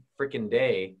every freaking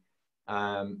day.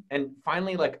 And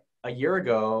finally, like a year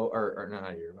ago, or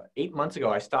not a year, but 8 months ago,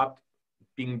 I stopped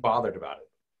being bothered about it.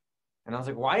 And I was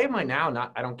like, why am I now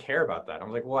not, I don't care about that. I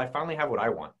was like, well, I finally have what I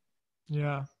want.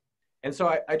 Yeah. And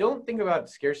so I don't think about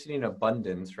scarcity and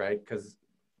abundance, right? Because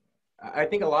I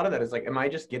think a lot of that is like, am I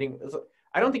just getting,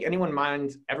 I don't think anyone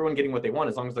minds everyone getting what they want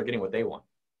as long as they're getting what they want.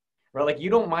 Right? Like you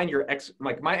don't mind your ex,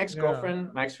 like my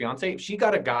ex-girlfriend, my ex-fiance, if she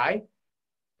got a guy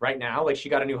right now, like she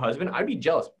got a new husband, I'd be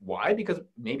jealous. Why? Because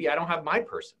maybe I don't have my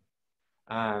person.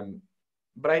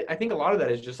 But I think a lot of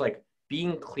that is just like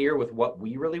being clear with what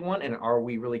we really want, and are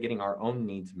we really getting our own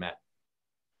needs met?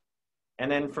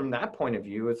 And then from that point of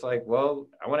view, it's like, well,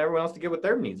 I want everyone else to get what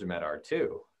their needs are met are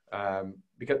too.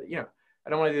 Because, I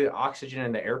don't want to do the oxygen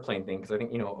in the airplane thing, because I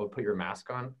think, it'll put your mask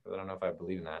on, but I don't know if I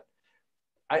believe in that.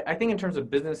 I think in terms of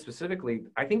business specifically,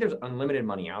 I think there's unlimited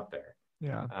money out there.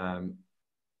 Yeah.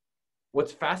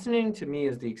 What's fascinating to me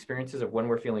is the experiences of when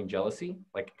we're feeling jealousy,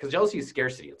 like, because jealousy is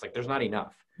scarcity. It's like, there's not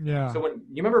enough. Yeah. So when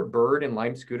you remember Bird and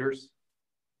Lime Scooters?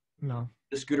 No.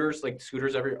 The scooters, like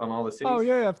scooters on all the Oh cities.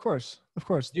 yeah, of course. Of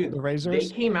course. Dude, The they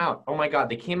razors. came out. Oh my God,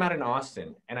 they came out in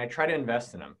Austin and I tried to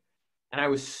invest in them. And I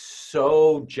was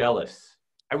so jealous.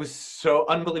 I was so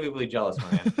unbelievably jealous,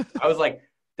 my man. I was like,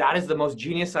 that is the most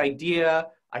genius idea.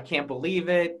 I can't believe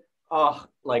it. Oh,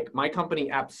 like my company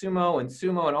AppSumo and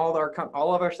Sumo and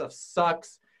all of our stuff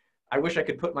sucks. I wish I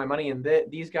could put my money in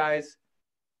these guys.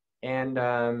 And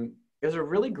it was a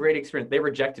really great experience. They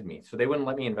rejected me, so they wouldn't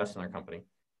let me invest in their company.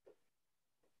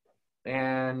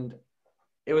 And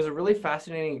it was a really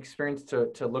fascinating experience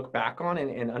to look back on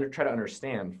and try to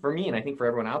understand for me, and I think for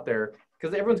everyone out there,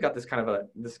 because everyone's got this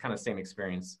kind of same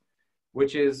experience,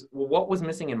 which is, well, what was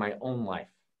missing in my own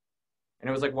life? And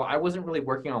it was like, well, I wasn't really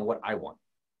working on what I want,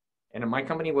 and my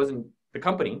company wasn't the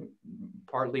company,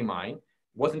 partly mine,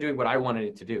 wasn't doing what I wanted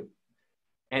it to do.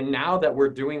 And now that we're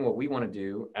doing what we want to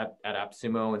do at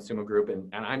AppSumo and Sumo Group, and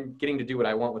I'm getting to do what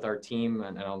I want with our team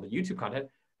and all the YouTube content,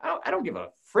 I don't give a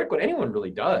frick what anyone really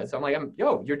does. I'm like,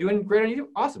 yo, you're doing great on YouTube.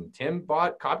 Awesome. Tim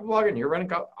bought Copyblogger and you're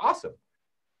running awesome.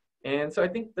 And so I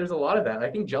think there's a lot of that. I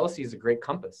think jealousy is a great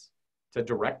compass to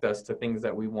direct us to things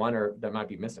that we want or that might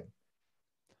be missing.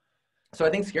 So I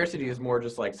think scarcity is more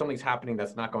just like something's happening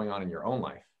that's not going on in your own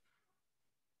life.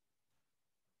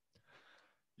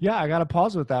 Yeah, I got to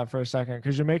pause with that for a second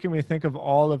because you're making me think of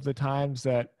all of the times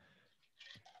that,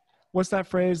 what's that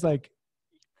phrase? Like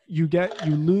you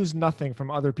lose nothing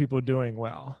from other people doing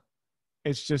well.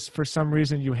 It's just for some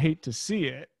reason you hate to see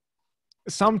it.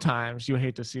 Sometimes you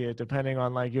hate to see it depending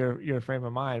on like your frame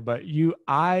of mind, but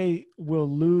I will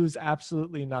lose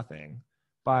absolutely nothing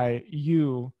by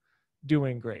you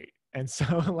doing great. And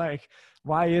so like,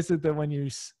 why is it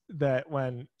that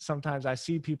when sometimes I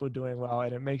see people doing well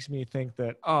and it makes me think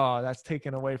that, oh, that's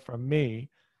taken away from me,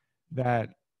 that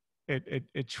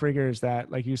it triggers that,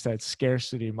 like you said,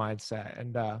 scarcity mindset.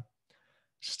 And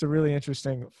just a really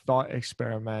interesting thought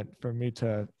experiment for me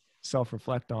to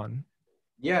self-reflect on.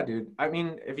 Yeah, dude. I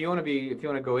mean, if you want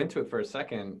to go into it for a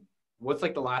second, what's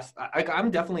like the last,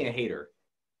 I'm definitely a hater.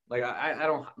 Like I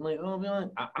don't I'm like, oh,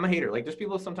 I'm a hater. Like there's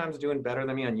people sometimes doing better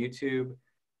than me on YouTube.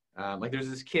 Like there's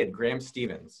this kid, Graham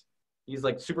Stevens. He's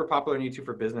like super popular on YouTube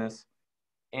for business.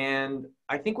 And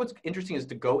I think what's interesting is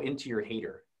to go into your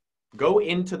hater, go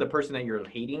into the person that you're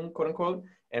hating, quote unquote,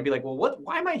 and be like, well,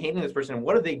 why am I hating this person?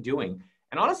 What are they doing?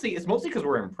 And honestly, it's mostly because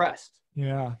we're impressed.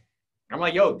 Yeah. I'm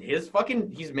like, yo, he's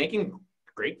making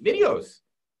great videos.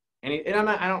 And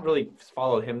I don't really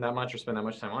follow him that much or spend that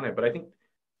much time on it. But I think,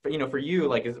 for you,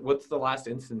 like, what's the last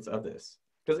instance of this?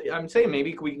 Because I'm saying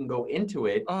maybe we can go into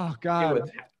it. Oh God,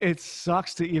 it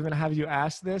sucks to even have you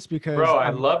ask this because Bro,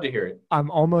 I'd love to hear it. I'm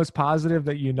almost positive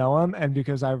that you know him, and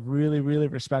because I really, really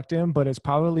respect him, but it's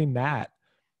probably Nat.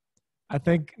 I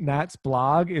think Nat's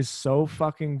blog is so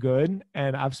fucking good,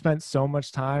 and I've spent so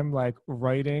much time like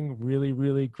writing really,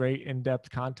 really great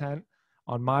in-depth content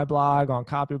on my blog, on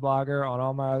Copyblogger, on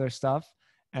all my other stuff.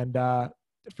 And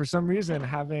for some reason,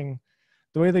 having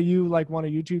the way that you like want a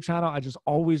YouTube channel, I just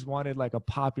always wanted like a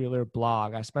popular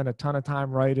blog. I spent a ton of time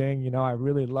writing, I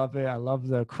really love it. I love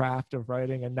the craft of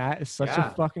writing, and Nat is such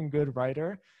a fucking good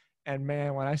writer. And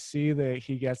man, when I see that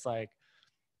he gets like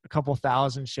a couple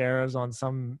thousand shares on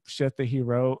some shit that he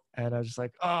wrote, and I was just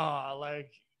like, oh,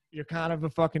 like you're kind of a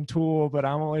fucking tool, but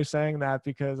I'm only saying that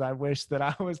because I wish that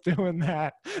I was doing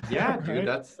that. Yeah, right? Dude,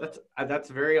 that's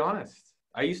very honest.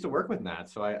 I used to work with Nat,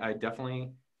 so I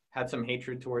definitely had some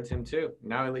hatred towards him too.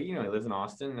 Now, he lives in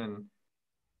Austin, and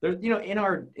there's,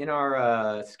 in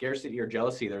our scarcity or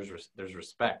jealousy, there's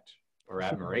respect or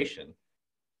admiration.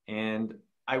 And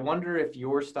I wonder if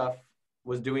your stuff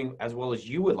was doing as well as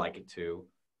you would like it to,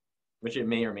 which it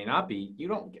may or may not be.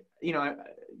 You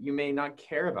may not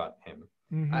care about him.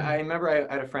 Mm-hmm. I remember I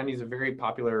had a friend. He's a very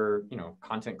popular,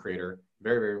 content creator,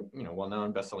 very, very,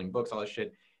 well-known, best-selling books, all that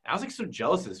shit. And I was like so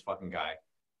jealous of this fucking guy.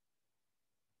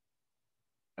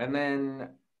 And then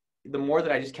the more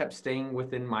that I just kept staying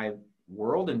within my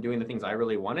world and doing the things I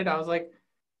really wanted, I was like,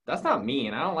 that's not me.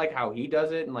 And I don't like how he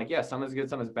does it. And like, yeah, some is good,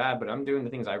 some is bad, but I'm doing the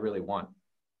things I really want.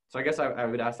 So I guess I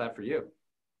would ask that for you.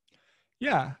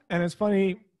 Yeah. And it's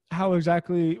funny how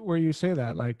exactly where you say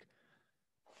that, like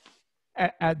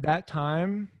at that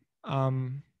time,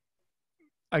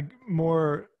 like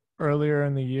more earlier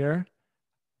in the year,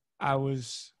 I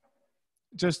was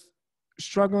just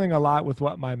struggling a lot with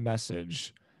what my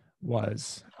message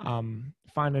was,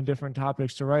 finding different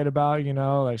topics to write about,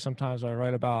 like sometimes I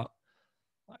write about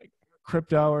like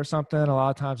crypto or something. A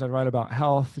lot of times I write about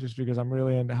health just because I'm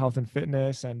really into health and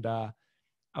fitness. And I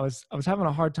was having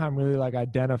a hard time really like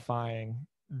identifying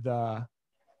the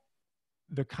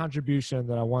the contribution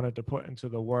that I wanted to put into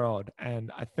the world.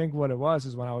 And I think what it was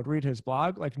is when I would read his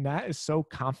blog, like Nat is so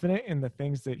confident in the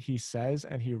things that he says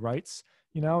and he writes,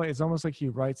 you know, it's almost like he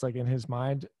writes like in his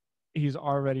mind, he's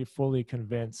already fully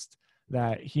convinced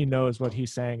that he knows what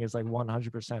he's saying is like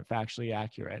 100% factually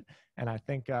accurate. And I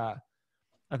think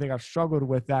I've struggled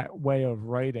with that way of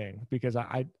writing because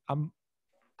I don't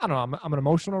know, I'm an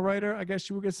emotional writer, I guess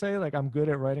you could say. Like I'm good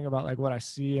at writing about like what I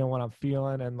see and what I'm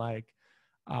feeling and like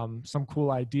some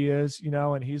cool ideas, you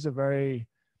know, and he's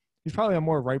probably a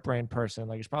more right brain person.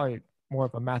 Like he's probably more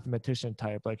of a mathematician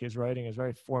type. Like his writing is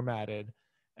very formatted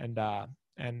and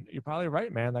you're probably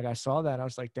right, man. Like I saw that and I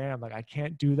was like, damn, like I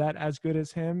can't do that as good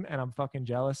as him. And I'm fucking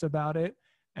jealous about it.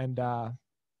 And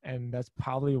that's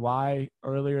probably why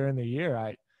earlier in the year,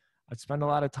 I'd spend a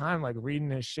lot of time like reading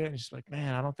his shit and just like,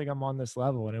 man, I don't think I'm on this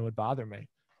level, and it would bother me.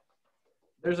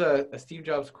 There's a Steve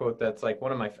Jobs quote that's like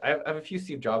one of my, I have a few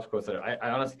Steve Jobs quotes that I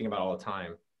honestly think about all the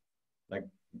time. Like,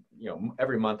 you know,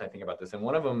 every month I think about this. And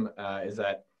one of them is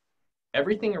that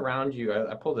everything around you,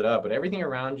 I pulled it up, but everything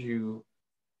around you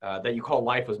that you call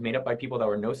life was made up by people that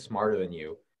were no smarter than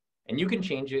you. And you can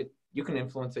change it, you can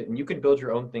influence it, and you can build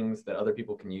your own things that other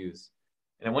people can use.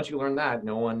 And then once you learn that,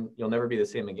 you'll never be the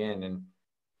same again. And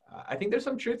I think there's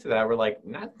some truth to that. We're like,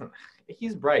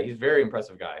 he's bright. He's a very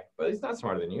impressive guy, but he's not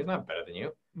smarter than you. He's not better than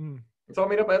you. It's all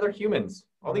made up by other humans.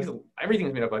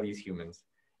 Everything's made up by these humans.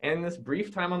 And in this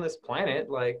brief time on this planet,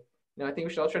 like, you know, I think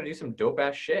we should all try to do some dope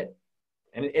ass shit.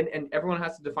 And everyone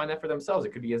has to define that for themselves.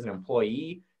 It could be as an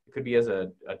employee. It could be as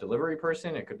a delivery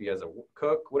person. It could be as a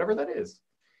cook, whatever that is.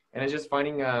 And it's just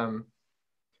finding,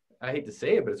 I hate to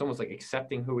say it, but it's almost like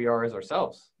accepting who we are as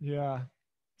ourselves. Yeah.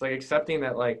 It's like accepting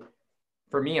that, like,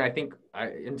 for me, I think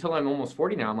until I'm almost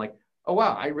 40 now, I'm like, oh,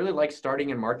 wow, I really like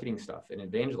starting and marketing stuff and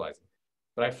evangelizing.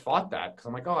 But I fought that because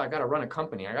I'm like, oh, I got to run a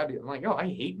company. I'm like, oh, I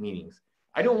hate meetings.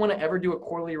 I don't want to ever do a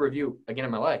quarterly review again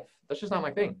in my life. That's just not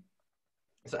my thing.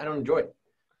 So I don't enjoy it.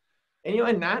 And, you know,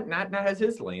 and Nat has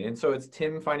his lane. And so it's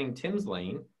Tim finding Tim's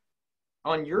lane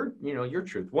on your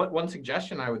truth. One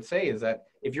suggestion I would say is that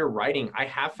if you're writing, I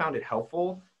have found it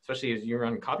helpful, especially as you're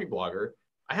on Copy Blogger,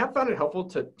 I have found it helpful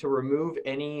to remove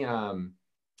any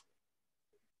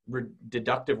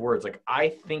deductive words. Like, I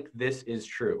think this is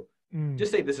true.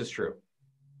 Just say this is true.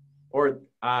 Or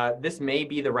this may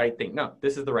be the right thing. No,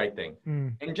 this is the right thing.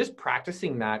 And just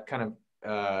practicing that kind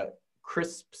of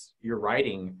crisps your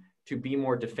writing to be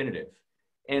more definitive.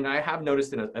 And I have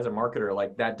noticed as a marketer,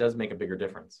 like that does make a bigger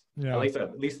difference. Yeah.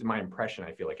 At least in my impression,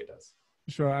 I feel like it does.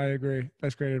 Sure, I agree.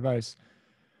 That's great advice.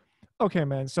 Okay,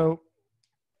 man. So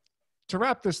to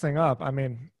wrap this thing up, I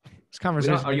mean, this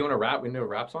conversation. You want to rap? We do a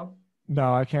rap song?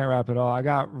 No, I can't rap at all. I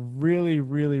got really,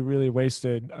 really, really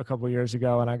wasted a couple of years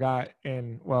ago, and I got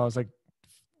in. Well, it was like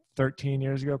 13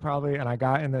 years ago, probably, and I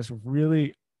got in this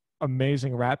really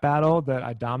amazing rap battle that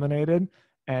I dominated.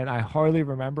 And I hardly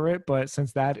remember it, but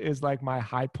since that is like my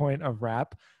high point of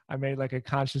rap, I made like a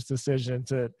conscious decision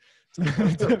to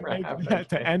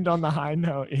end on the high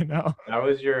note, you know? That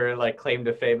was your like claim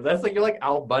to fame. That's like, you're like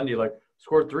Al Bundy, like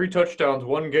scored 3 touchdowns,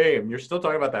 1 game. You're still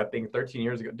talking about that thing 13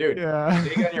 years ago. Dude, yeah.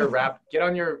 Get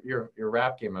on your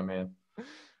rap game, my man.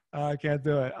 I can't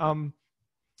do it. All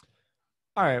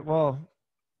right. Well,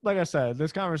 like I said,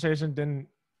 this conversation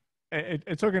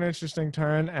it took an interesting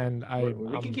turn, and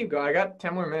we can keep going. I got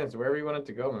 10 more minutes. Wherever you want it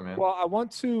to go, my man. Well, I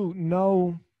want to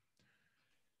know,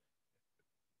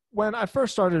 when I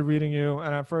first started reading you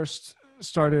and I first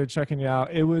started checking you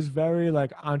out, it was very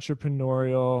like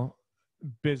entrepreneurial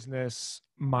business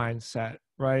mindset,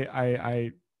 right?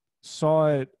 I saw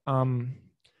it. I don't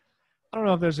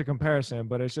know if there's a comparison,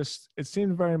 but it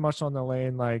seemed very much on the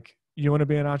lane like, you want to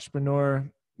be an entrepreneur,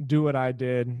 do what I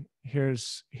did.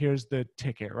 Here's the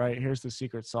ticket, right? Here's the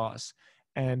secret sauce.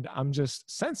 And I'm just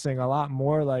sensing a lot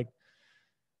more like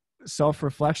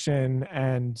self-reflection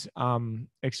and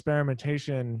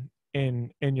experimentation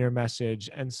in your message.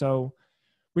 And so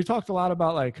we talked a lot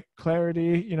about like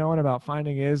clarity, you know, and about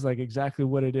finding like exactly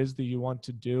what it is that you want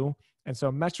to do. And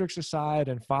so metrics aside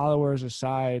and followers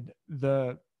aside,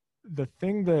 the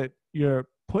thing that you're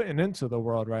putting into the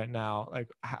world right now, like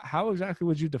how exactly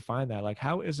would you define that? Like,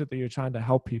 how is it that you're trying to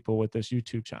help people with this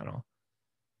YouTube channel?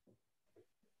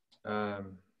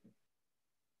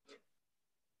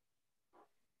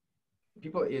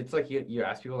 People, it's like you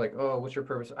ask people like, oh, what's your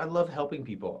purpose? I love helping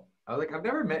people. I was like, I've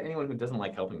never met anyone who doesn't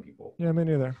like helping people. Yeah, me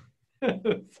neither.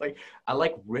 It's like, I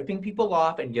like ripping people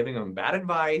off and giving them bad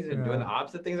advice and doing the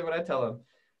opposite things of what I tell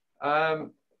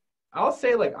them. I'll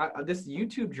say like this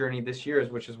YouTube journey this year,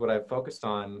 which is what I've focused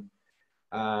on,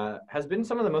 has been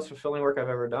some of the most fulfilling work I've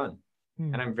ever done.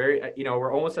 And I'm very,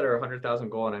 we're almost at our 100,000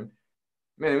 goal, and I'm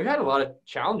Man, we've had a lot of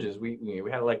challenges. We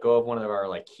had to let go of one of our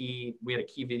like we had a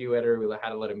key video editor. We had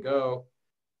to let him go.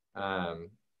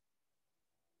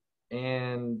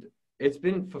 And it's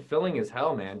been fulfilling as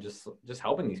hell, man. Just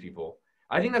helping these people.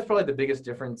 I think that's probably the biggest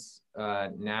difference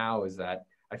now is that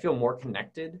I feel more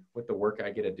connected with the work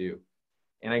I get to do,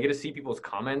 and I get to see people's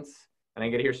comments, and I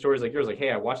get to hear stories like yours, like,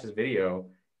 "Hey, I watched this video,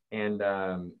 and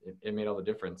it made all the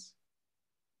difference."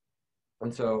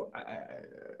 And so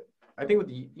I think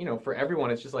with for everyone,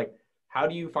 it's just like, how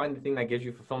do you find the thing that gives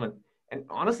you fulfillment? And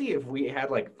honestly, if we had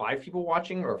like 5 people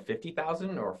watching, or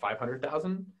 50,000, or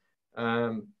 500,000,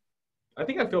 I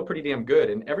think I feel pretty damn good.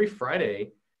 And every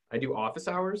Friday, I do office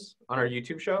hours on our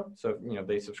YouTube show. So, if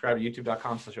they subscribe to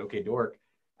youtube.com/OKDork,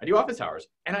 I do office hours.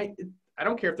 And I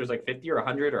don't care if there's like 50 or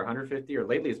 100 or 150, or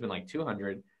lately it's been like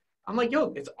 200. I'm like,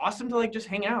 yo, it's awesome to like just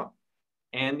hang out.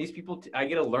 And these people, I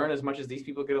get to learn as much as these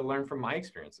people get to learn from my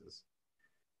experiences.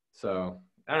 So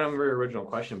I don't know, a very original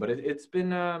question, but it's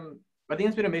been, I think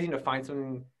it's been amazing to find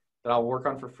something that I'll work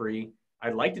on for free.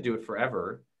 I'd like to do it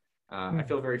forever. I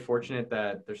feel very fortunate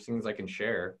that there's things I can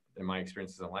share in my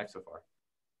experiences in life so far.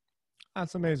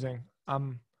 That's amazing.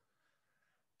 I'm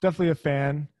definitely a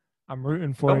fan. I'm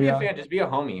rooting for you. Don't be a fan, just be a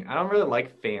homie. I don't really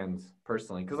like fans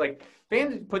personally, because like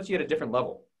fans puts you at a different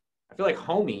level. I feel like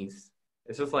homies,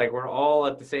 it's just like we're all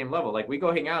at the same level. Like we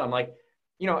go hang out. I'm like,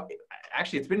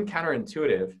 actually it's been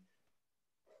counterintuitive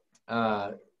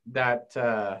that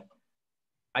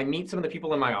I meet some of the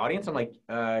people in my audience. I'm like,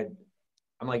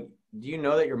 do you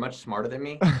know that you're much smarter than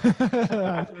me?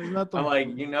 I'm like,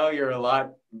 you're a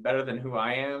lot better than who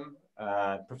I am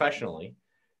professionally,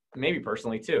 maybe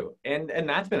personally too. And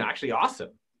that's been actually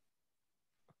awesome.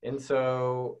 And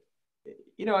so,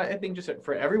 I think just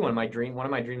for everyone, one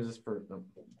of my dreams is for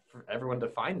everyone to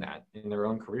find that in their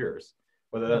own careers,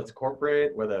 whether that's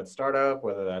corporate, whether that's startup,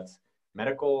 whether that's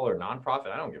medical or nonprofit.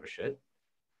 I don't give a shit.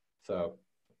 So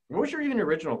what was your even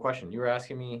original question? You were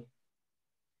asking me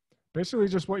basically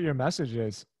just what your message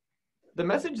is. The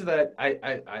message that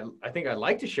I think I'd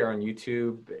like to share on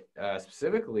YouTube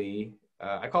specifically,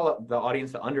 I call it the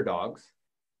audience the underdogs,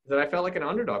 that I felt like an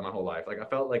underdog my whole life. Like I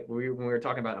felt like when we were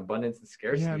talking about abundance and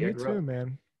scarcity, yeah, me too,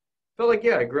 man. Felt like,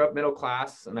 I grew up middle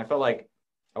class, and I felt like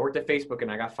I worked at Facebook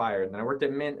and I got fired. And then I worked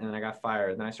at Mint and then I got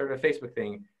fired. And then I started a Facebook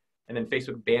thing, and then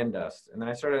Facebook banned us. And then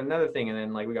I started another thing, and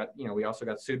then like we also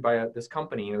got sued by this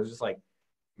company. And it was just like,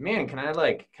 man, can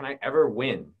I ever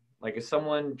win? Like, is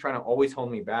someone trying to always hold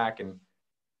me back? And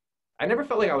I never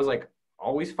felt like I was like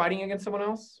always fighting against someone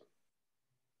else.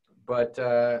 But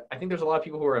I think there's a lot of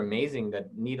people who are amazing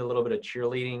that need a little bit of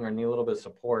cheerleading, or need a little bit of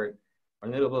support, or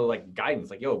need a little bit of like guidance.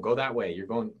 Like, yo, go that way. You're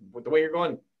going the way you're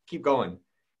going. Keep going.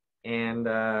 And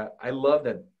I love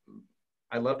that.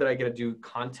 I love that I get to do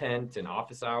content and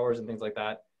office hours and things like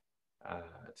that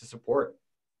to support.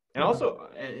 And also,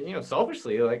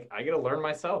 selfishly, like I get to learn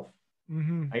myself.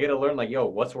 Mm-hmm. I get to learn like, yo,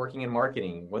 what's working in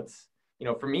marketing? What's,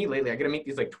 for me lately, I get to meet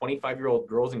these like 25-year-old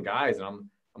girls and guys, and I'm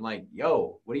like,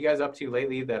 yo, what are you guys up to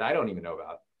lately that I don't even know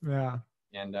about? Yeah.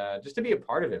 And just to be a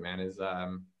part of it, man, is, I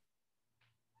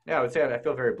would say I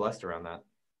feel very blessed around that.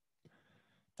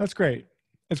 That's great.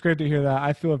 It's great to hear that.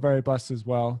 I feel very blessed as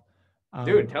well.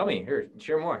 Dude, tell me, here,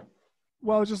 share more.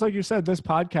 Well, just like you said, this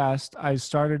podcast, I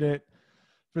started it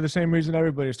for the same reason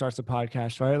everybody starts a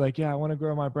podcast, right? Like, I want to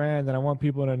grow my brand and I want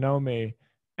people to know me.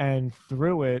 And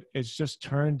through it, it's just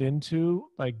turned into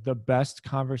like the best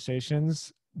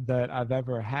conversations that I've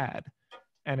ever had.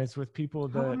 And it's with people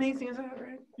that— How amazing is that,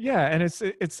 right? Yeah. And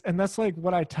and that's like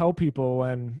what I tell people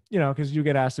when, cause you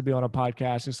get asked to be on a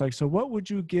podcast. It's like, so what would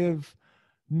you give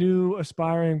new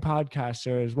aspiring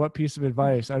podcasters? What piece of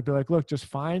advice? I'd be like, look, just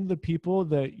find the people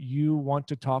that you want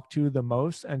to talk to the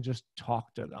most and just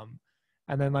talk to them.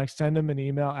 And then like send them an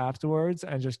email afterwards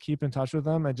and just keep in touch with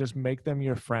them and just make them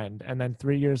your friend. And then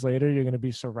 3 years later, you're going to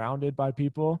be surrounded by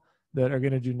people that are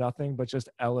going to do nothing but just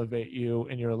elevate you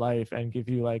in your life and give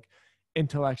you like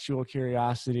intellectual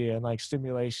curiosity and like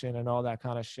stimulation and all that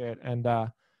kind of shit. And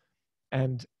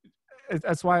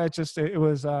that's why it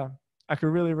was, I could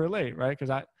really relate, right? Because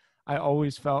I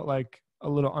always felt like a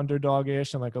little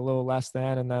underdog-ish and like a little less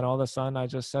than. And then all of a sudden I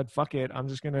just said, fuck it. I'm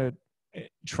just going to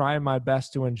try my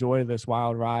best to enjoy this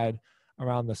wild ride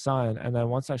around the sun. And then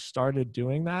once I started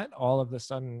doing that, all of a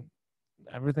sudden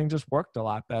everything just worked a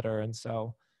lot better. And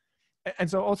so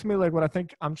ultimately, like what I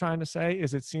think I'm trying to say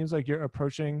is it seems like you're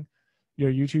approaching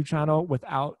your YouTube channel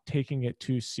without taking it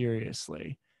too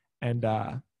seriously. And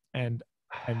I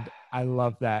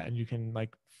love that. And you can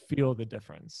like feel the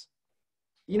difference.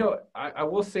 I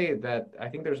will say that I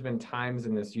think there's been times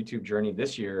in this YouTube journey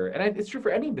this year, and it's true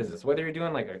for any business, whether you're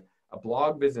doing like a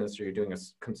blog business or you're doing a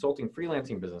consulting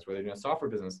freelancing business, whether you're doing a software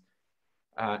business,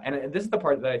 And this is the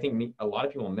part that I think a lot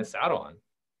of people miss out on.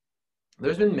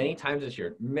 There's been many times this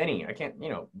year, I can't,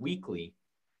 weekly,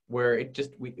 where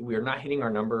we are not hitting our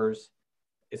numbers.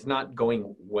 It's not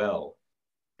going well.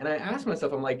 And I asked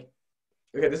myself, I'm like,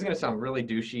 okay, this is going to sound really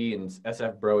douchey and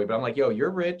SF broy, but I'm like, yo,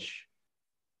 you're rich.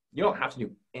 You don't have to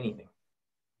do anything.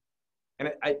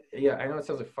 And I know it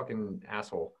sounds like a fucking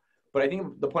asshole, but I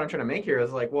think the point I'm trying to make here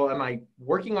is like, well, am I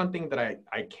working on things that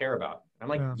I care about? I'm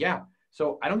like, yeah.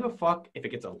 So I don't give a fuck if it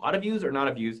gets a lot of views or not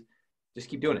of views. Just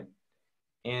keep doing it.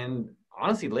 And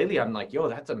honestly, lately, I'm like, yo,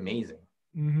 that's amazing.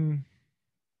 Mm-hmm.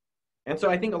 And so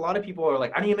I think a lot of people are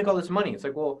like, I need to make all this money. It's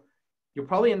like, well, you'll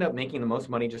probably end up making the most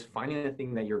money just finding the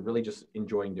thing that you're really just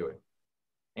enjoying doing.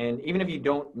 And even if you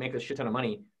don't make a shit ton of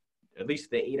money, at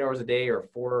least the 8 hours a day or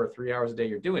 4 or 3 hours a day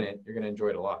you're doing it, you're going to enjoy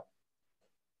it a lot.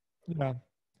 Yeah.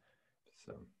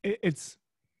 So it's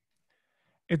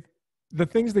the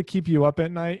things that keep you up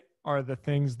at night are the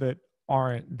things that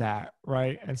aren't that,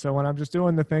 right? And so when I'm just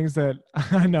doing the things that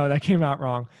I know that came out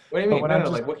wrong. What do you mean? No,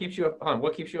 like what keeps you up?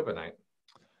 What keeps you up at night?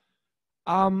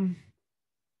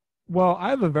 Well, I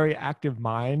have a very active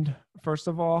mind, first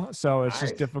of all, so it's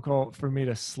Nice. just difficult for me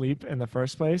to sleep in the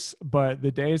first place. But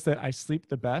the days that I sleep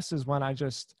the best is when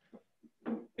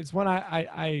it's when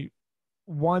I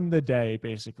won the day,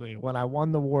 basically, when I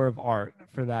won the war of art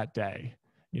for that day,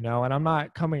 and I'm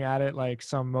not coming at it like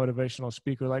some motivational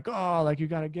speaker, like, oh, like you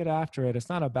got to get after it. It's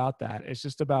not about that. It's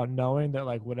just about knowing that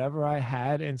like whatever I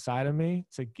had inside of me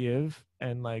to give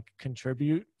and like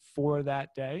contribute for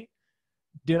that day,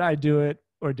 did I do it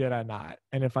or did I not?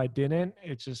 And if I didn't,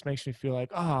 it just makes me feel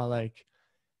like, oh, like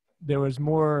there was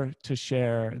more to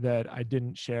share that I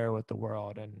didn't share with the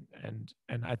world. And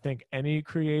I think any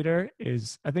creator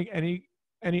I think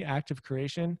any act of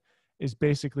creation is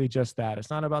basically just that. It's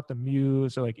not about the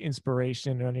muse or like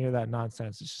inspiration or any of that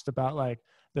nonsense. It's just about like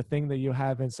the thing that you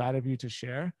have inside of you to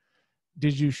share.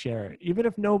 Did you share it? Even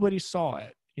if nobody saw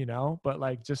it, but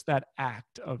like just that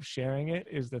act of sharing it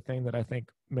is the thing that I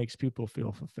think makes people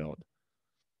feel fulfilled.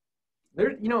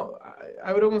 There,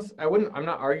 I'm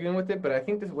not arguing with it, but I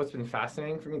think what's been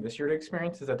fascinating for me this year to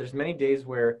experience is that there's many days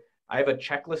where I have a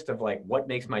checklist of like what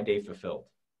makes my day fulfilled.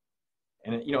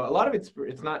 And a lot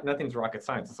of nothing's rocket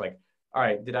science. It's like, all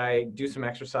right, did I do some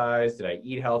exercise? Did I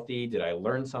eat healthy? Did I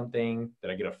learn something? Did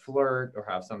I get a flirt or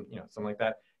have something like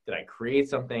that? Did I create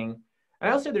something? And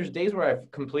I'll say there's days where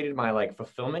I've completed my like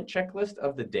fulfillment checklist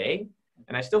of the day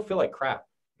and I still feel like crap.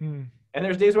 And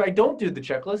there's days where I don't do the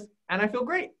checklist and I feel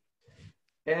great.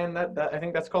 And that I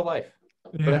think that's called life.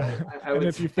 Yeah. But I would and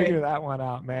if you figure that one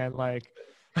out, man, like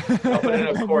I'll put it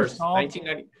in a course.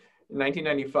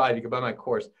 1995, you can buy my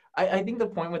course. I think the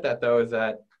point with that though is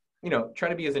that, try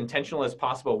to be as intentional as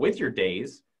possible with your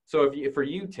days. So if for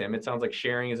you, Tim, it sounds like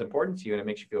sharing is important to you and it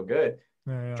makes you feel good.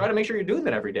 Yeah. Try to make sure you're doing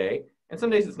that every day. And some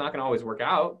days it's not going to always work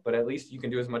out, but at least you can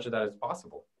do as much of that as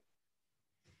possible.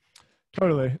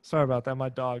 Totally. Sorry about that. My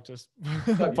dog just.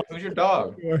 Who's your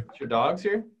dog? Is your dog's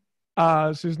here?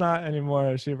 She's not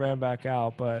anymore. She ran back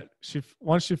out, but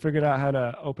once she figured out how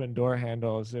to open door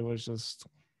handles, it was just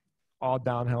all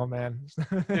downhill, man.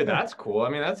 Dude, that's cool. I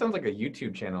mean, that sounds like a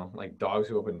YouTube channel, like dogs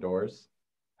who open doors.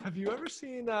 Have you ever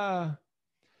seen that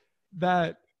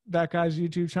guy's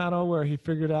YouTube channel where he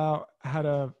figured out how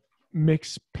to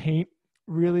mix paint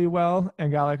really well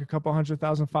and got like a couple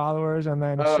 100,000 followers and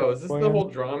then is this the whole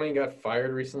drama? He got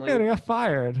fired recently? Yeah, he got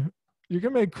fired. You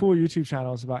can make cool YouTube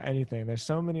channels about anything. There's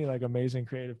so many like amazing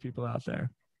creative people out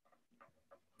there.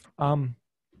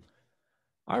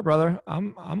 All right, brother.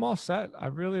 I'm all set. I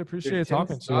really appreciate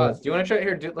talking to you. Do you want to try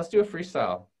here? Let's do a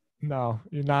freestyle. No,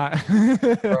 you're not.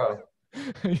 Bro.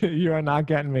 You are not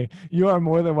getting me. You are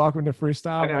more than welcome to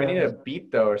freestyle. I know, I need a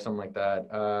beat though or something like that.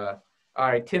 All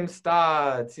right, Tim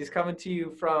Stodds. He's coming to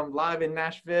you from live in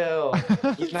Nashville.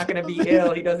 He's not going to be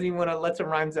ill. He doesn't even want to let some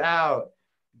rhymes out.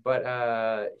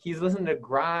 But he's listening to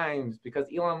Grimes because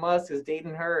Elon Musk is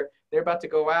dating her. They're about to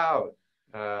go out.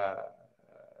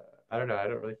 I don't know. I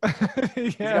don't really.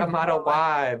 He's got Model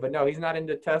Y, but no, he's not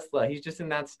into Tesla. He's just in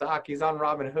that stock. He's on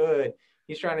Robinhood.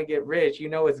 He's trying to get rich.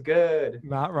 It's good.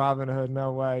 Not Robinhood.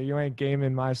 No way. You ain't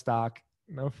gaming my stock.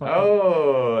 No fun.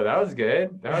 Oh, that was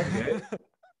good. That was good.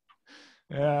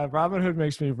 Yeah, Robinhood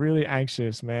makes me really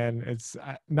anxious, man. It's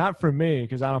not for me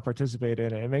because I don't participate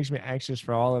in it. It makes me anxious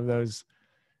for all of those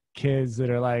kids that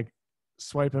are like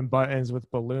swiping buttons with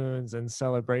balloons and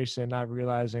celebration, not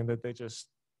realizing that they just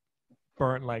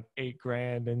burnt like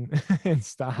 $8,000 in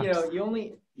stocks. You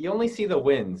only see the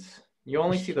wins. You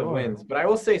only see the wins. But I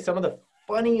will say some of the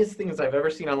funniest things I've ever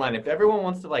seen online. If everyone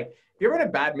wants to if you're in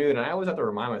a bad mood, and I always have to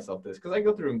remind myself this because I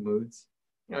go through moods,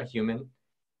 human.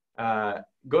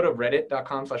 go to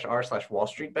reddit.com/r/Wall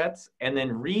Street Bets and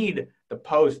then read the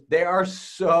post. They are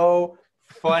so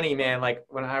funny, man. Like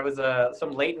when I was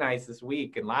some late nights this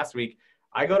week and last week,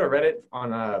 I go to Reddit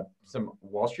on some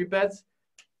Wall Street Bets.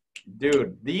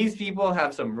 Dude, these people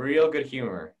have some real good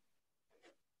humor.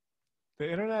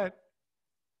 The internet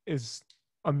is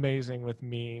amazing with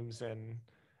memes and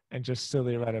just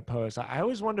silly Reddit posts. I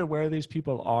always wonder where these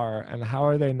people are and how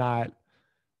are they not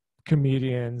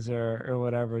comedians or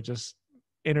whatever, just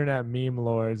internet meme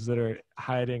lords that are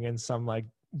hiding in some like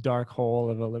dark hole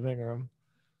of a living room.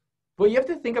 Well, you have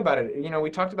to think about it. You know, we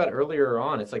talked about earlier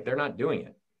on. It's like they're not doing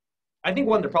it. I think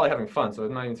one, they're probably having fun, so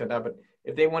I'm not even saying that. But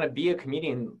if they want to be a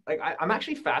comedian, like I'm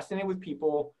actually fascinated with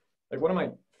people.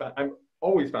 Like I'm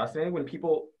always fascinated when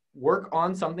people work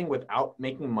on something without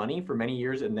making money for many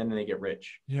years and then they get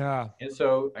rich. Yeah. And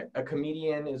so a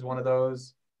comedian is one of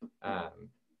those.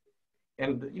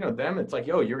 And you know, them, it's like,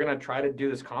 yo, you're gonna try to do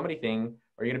this comedy thing,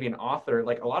 or you're gonna be an author.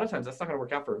 Like a lot of times, that's not gonna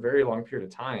work out for a very long period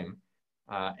of time.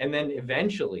 And then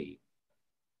eventually,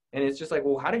 and it's just like,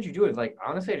 well, how did you do it? It's like,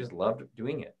 honestly, I just loved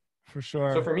doing it. For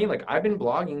sure. So for me, like I've been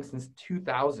blogging since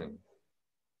 2000.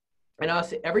 And I'll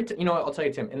say I'll tell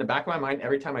you, Tim, in the back of my mind,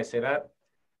 every time I say that,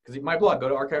 because my blog, go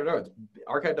to archive.org, it's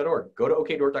archive.org, go to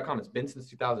okdork.com, it's been since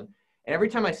 2000. And every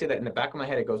time I say that, in the back of my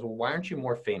head, it goes, well, why aren't you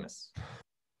more famous?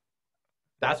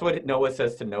 That's what Noah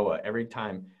says to Noah every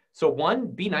time. So one,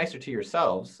 be nicer to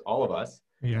yourselves, all of us.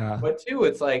 Yeah. But two,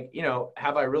 it's like, you know,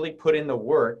 have I really put in the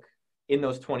work in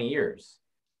those 20 years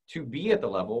to be at the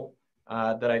level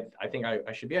that I think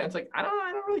I should be at? And it's like, I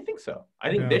don't really think so. I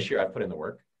think this year I've put in the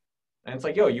work. And it's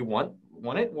like, yo, you want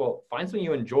it? Well, find something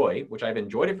you enjoy, which I've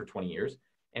enjoyed it for 20 years,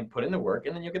 and put in the work,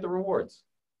 and then you'll get the rewards.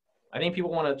 I think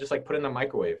people want to just like put it in the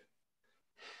microwave.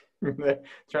 Trying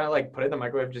to like put it in the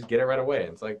microwave, just get it right away.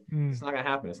 It's like, it's not going to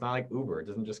happen. It's not like Uber. It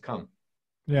doesn't just come.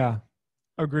 Yeah,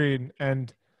 agreed.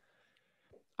 And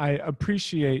I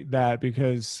appreciate that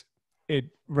because it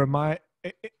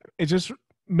just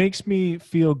makes me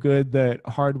feel good that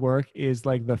hard work is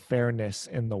like the fairness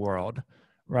in the world,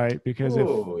 right? Because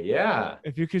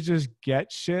if you could just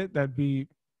get shit, that'd be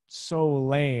so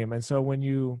lame. And so when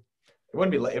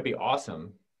it'd be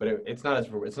awesome, but it's not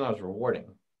as rewarding.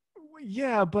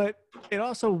 Yeah, but it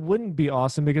also wouldn't be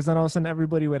awesome because then all of a sudden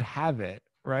everybody would have it,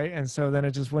 right? And so then it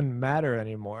just wouldn't matter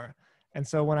anymore. And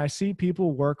so when I see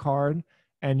people work hard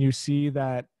and you see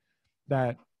that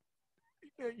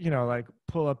you know, like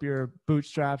pull up your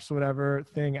bootstraps, whatever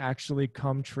thing actually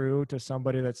come true to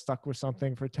somebody that's stuck with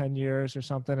something for 10 years or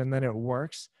something, and then it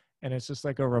works. And it's just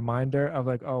like a reminder of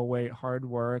like, oh, wait, hard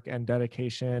work and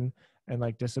dedication and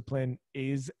like discipline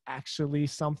is actually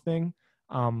something.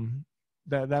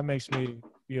 That makes me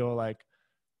feel like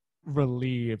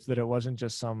relieved that it wasn't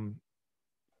just some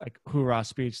like hoorah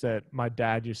speech that my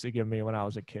dad used to give me when I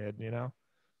was a kid, you know?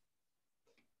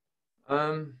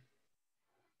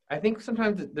 I think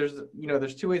sometimes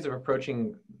there's two ways of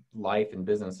approaching life and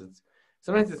business.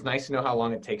 Sometimes it's nice to know how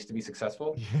long it takes to be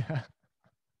successful. Yeah.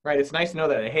 Right. It's nice to know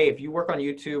that, hey, if you work on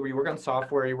YouTube or you work on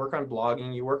software, you work on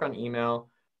blogging, you work on email,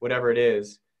 whatever it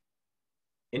is,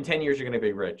 in 10 years, you're going to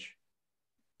be rich.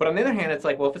 But on the other hand, it's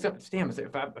like, well, if I'm going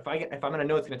to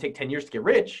know it's going to take 10 years to get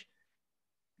rich,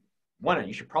 why not?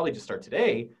 You should probably just start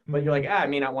today. But you're like, I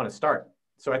may not want to start.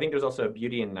 So I think there's also a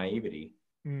beauty in naivety.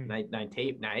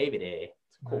 Naivety.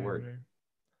 It's a cool word.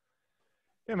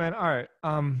 Yeah, man. All right.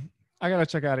 I got to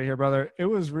check out of here, brother. It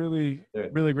was really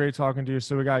great talking to you.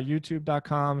 So we got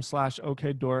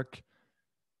youtube.com/okdork.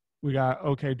 We got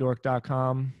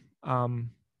okdork.com.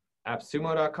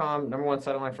 AppSumo.com, #1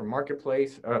 site online for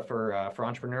marketplace, for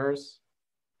entrepreneurs.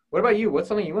 What about you? What's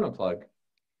something you want to plug?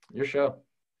 Your show.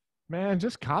 Man,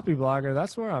 just Copyblogger.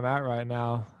 That's where I'm at right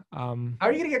now. How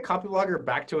are you going to get Copyblogger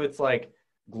back to its like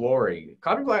glory?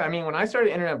 Copyblogger, I mean, when I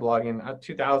started internet blogging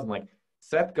 2000, like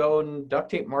Seth Godin,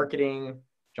 Duct Tape Marketing,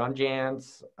 John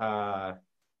Jantz, I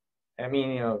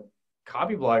mean, you know,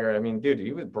 Copyblogger, I mean,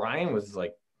 dude, Brian was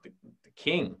like the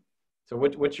king. So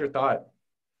what's your thought?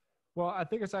 Well, I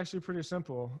think it's actually pretty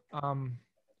simple.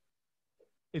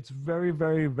 It's very,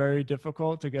 very, very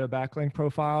difficult to get a backlink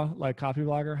profile like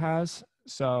Copyblogger has.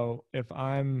 So if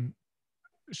I'm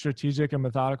strategic and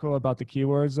methodical about the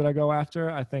keywords that I go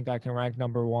after, I think I can rank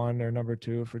 #1 or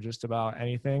 #2 for just about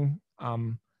anything. I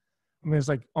mean, there's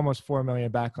like almost 4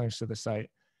 million backlinks to the site,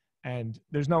 and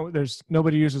there's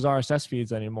nobody uses RSS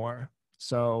feeds anymore.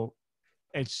 So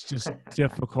it's just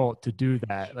difficult to do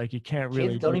that. Like you can't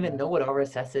really. Kids don't even know what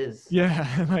RSS is.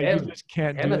 Yeah, like you just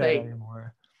can't do that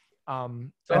anymore.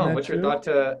 So what's your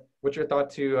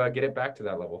thought to get it back to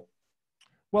that level?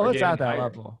 Well, it's at that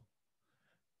level.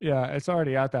 Yeah, it's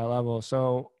already at that level.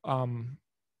 So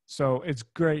So it's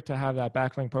great to have that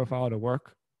backlink profile to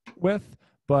work with.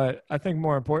 But I think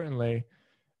more importantly,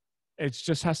 it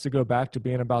just has to go back to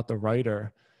being about the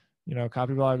writer. You know,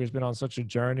 Copyblogger has been on such a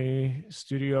journey,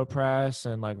 Studio Press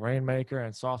and like Rainmaker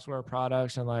and software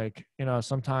products. And like, you know,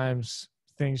 sometimes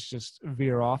things just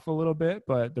veer off a little bit,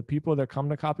 but the people that come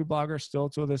to Copyblogger still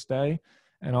to this day,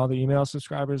 and all the email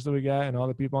subscribers that we get and all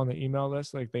the people on the email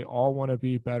list, like they all want to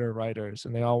be better writers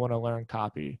and they all want to learn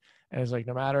copy. And it's like,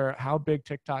 no matter how big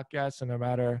TikTok gets and no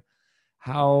matter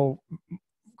how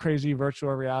crazy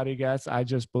virtual reality gets, I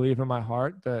just believe in my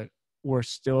heart that we're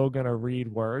still going to read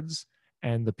words,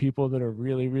 and the people that are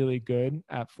really, really good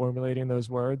at formulating those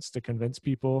words to convince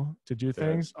people to do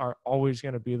things are always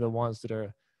going to be the ones that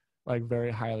are like very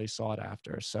highly sought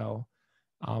after. So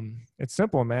it's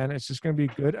simple, man. It's just going to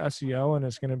be good SEO, and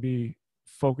it's going to be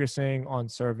focusing on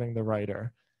serving the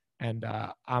writer. And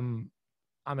I'm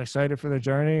excited for the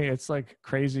journey. It's like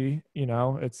crazy, you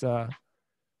know, it's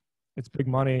big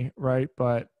money, right?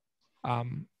 But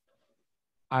I'm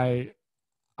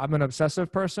an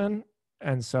obsessive person,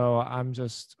 and so I'm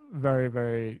just very,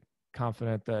 very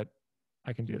confident that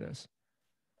I can do this.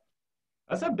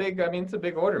 That's a big, I mean, it's a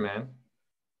big order, man.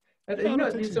 Yeah, You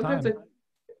know, take some sometimes time.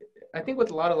 I think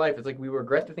with a lot of life, it's like we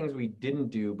regret the things we didn't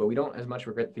do, but we don't as much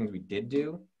regret the things we did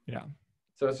do. Yeah.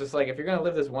 So it's just like, if you're going to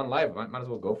live this one life, might as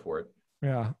well go for it.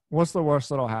 Yeah. What's the worst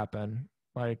that'll happen?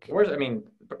 Like, Worst, I mean,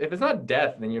 if it's not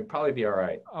death, then you'd probably be all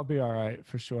right. I'll be all right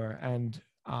for sure. And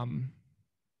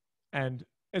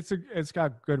it's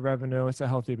got good revenue. It's a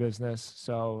healthy business.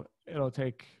 So it'll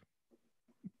take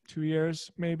 2 years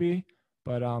maybe,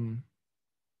 but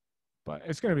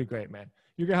it's going to be great, man.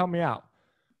 You can help me out.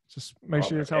 Just make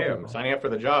sure you tell people. I'm signing up for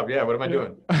the job. Yeah. What am I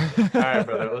doing? All right,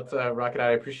 brother. Let's rock it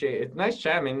out. I appreciate it. It's nice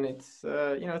chat. I mean, it's,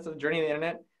 you know, it's a journey of the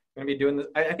internet. I'm going to be doing this.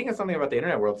 I think it's something about the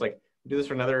internet world. It's like, do this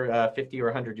for another 50 or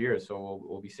 100 years. So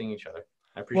we'll be seeing each other.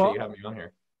 I appreciate you having me on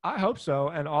here. I hope so.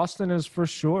 And Austin is for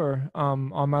sure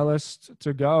on my list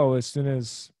to go as soon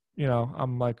as, you know,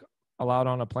 I'm like allowed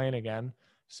on a plane again.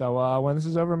 So when this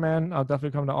is over, man, I'll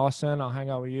definitely come to Austin. I'll hang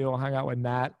out with you. I'll hang out with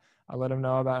Nat. I'll let him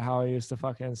know about how I used to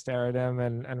fucking stare at him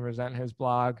and resent his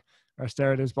blog, or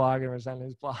stare at his blog and resent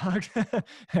his blog.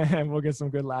 And we'll get some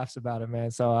good laughs about it,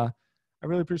 man. So I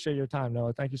really appreciate your time,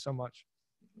 Noah. Thank you so much.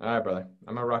 All right, brother.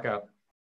 I'm going to rock out.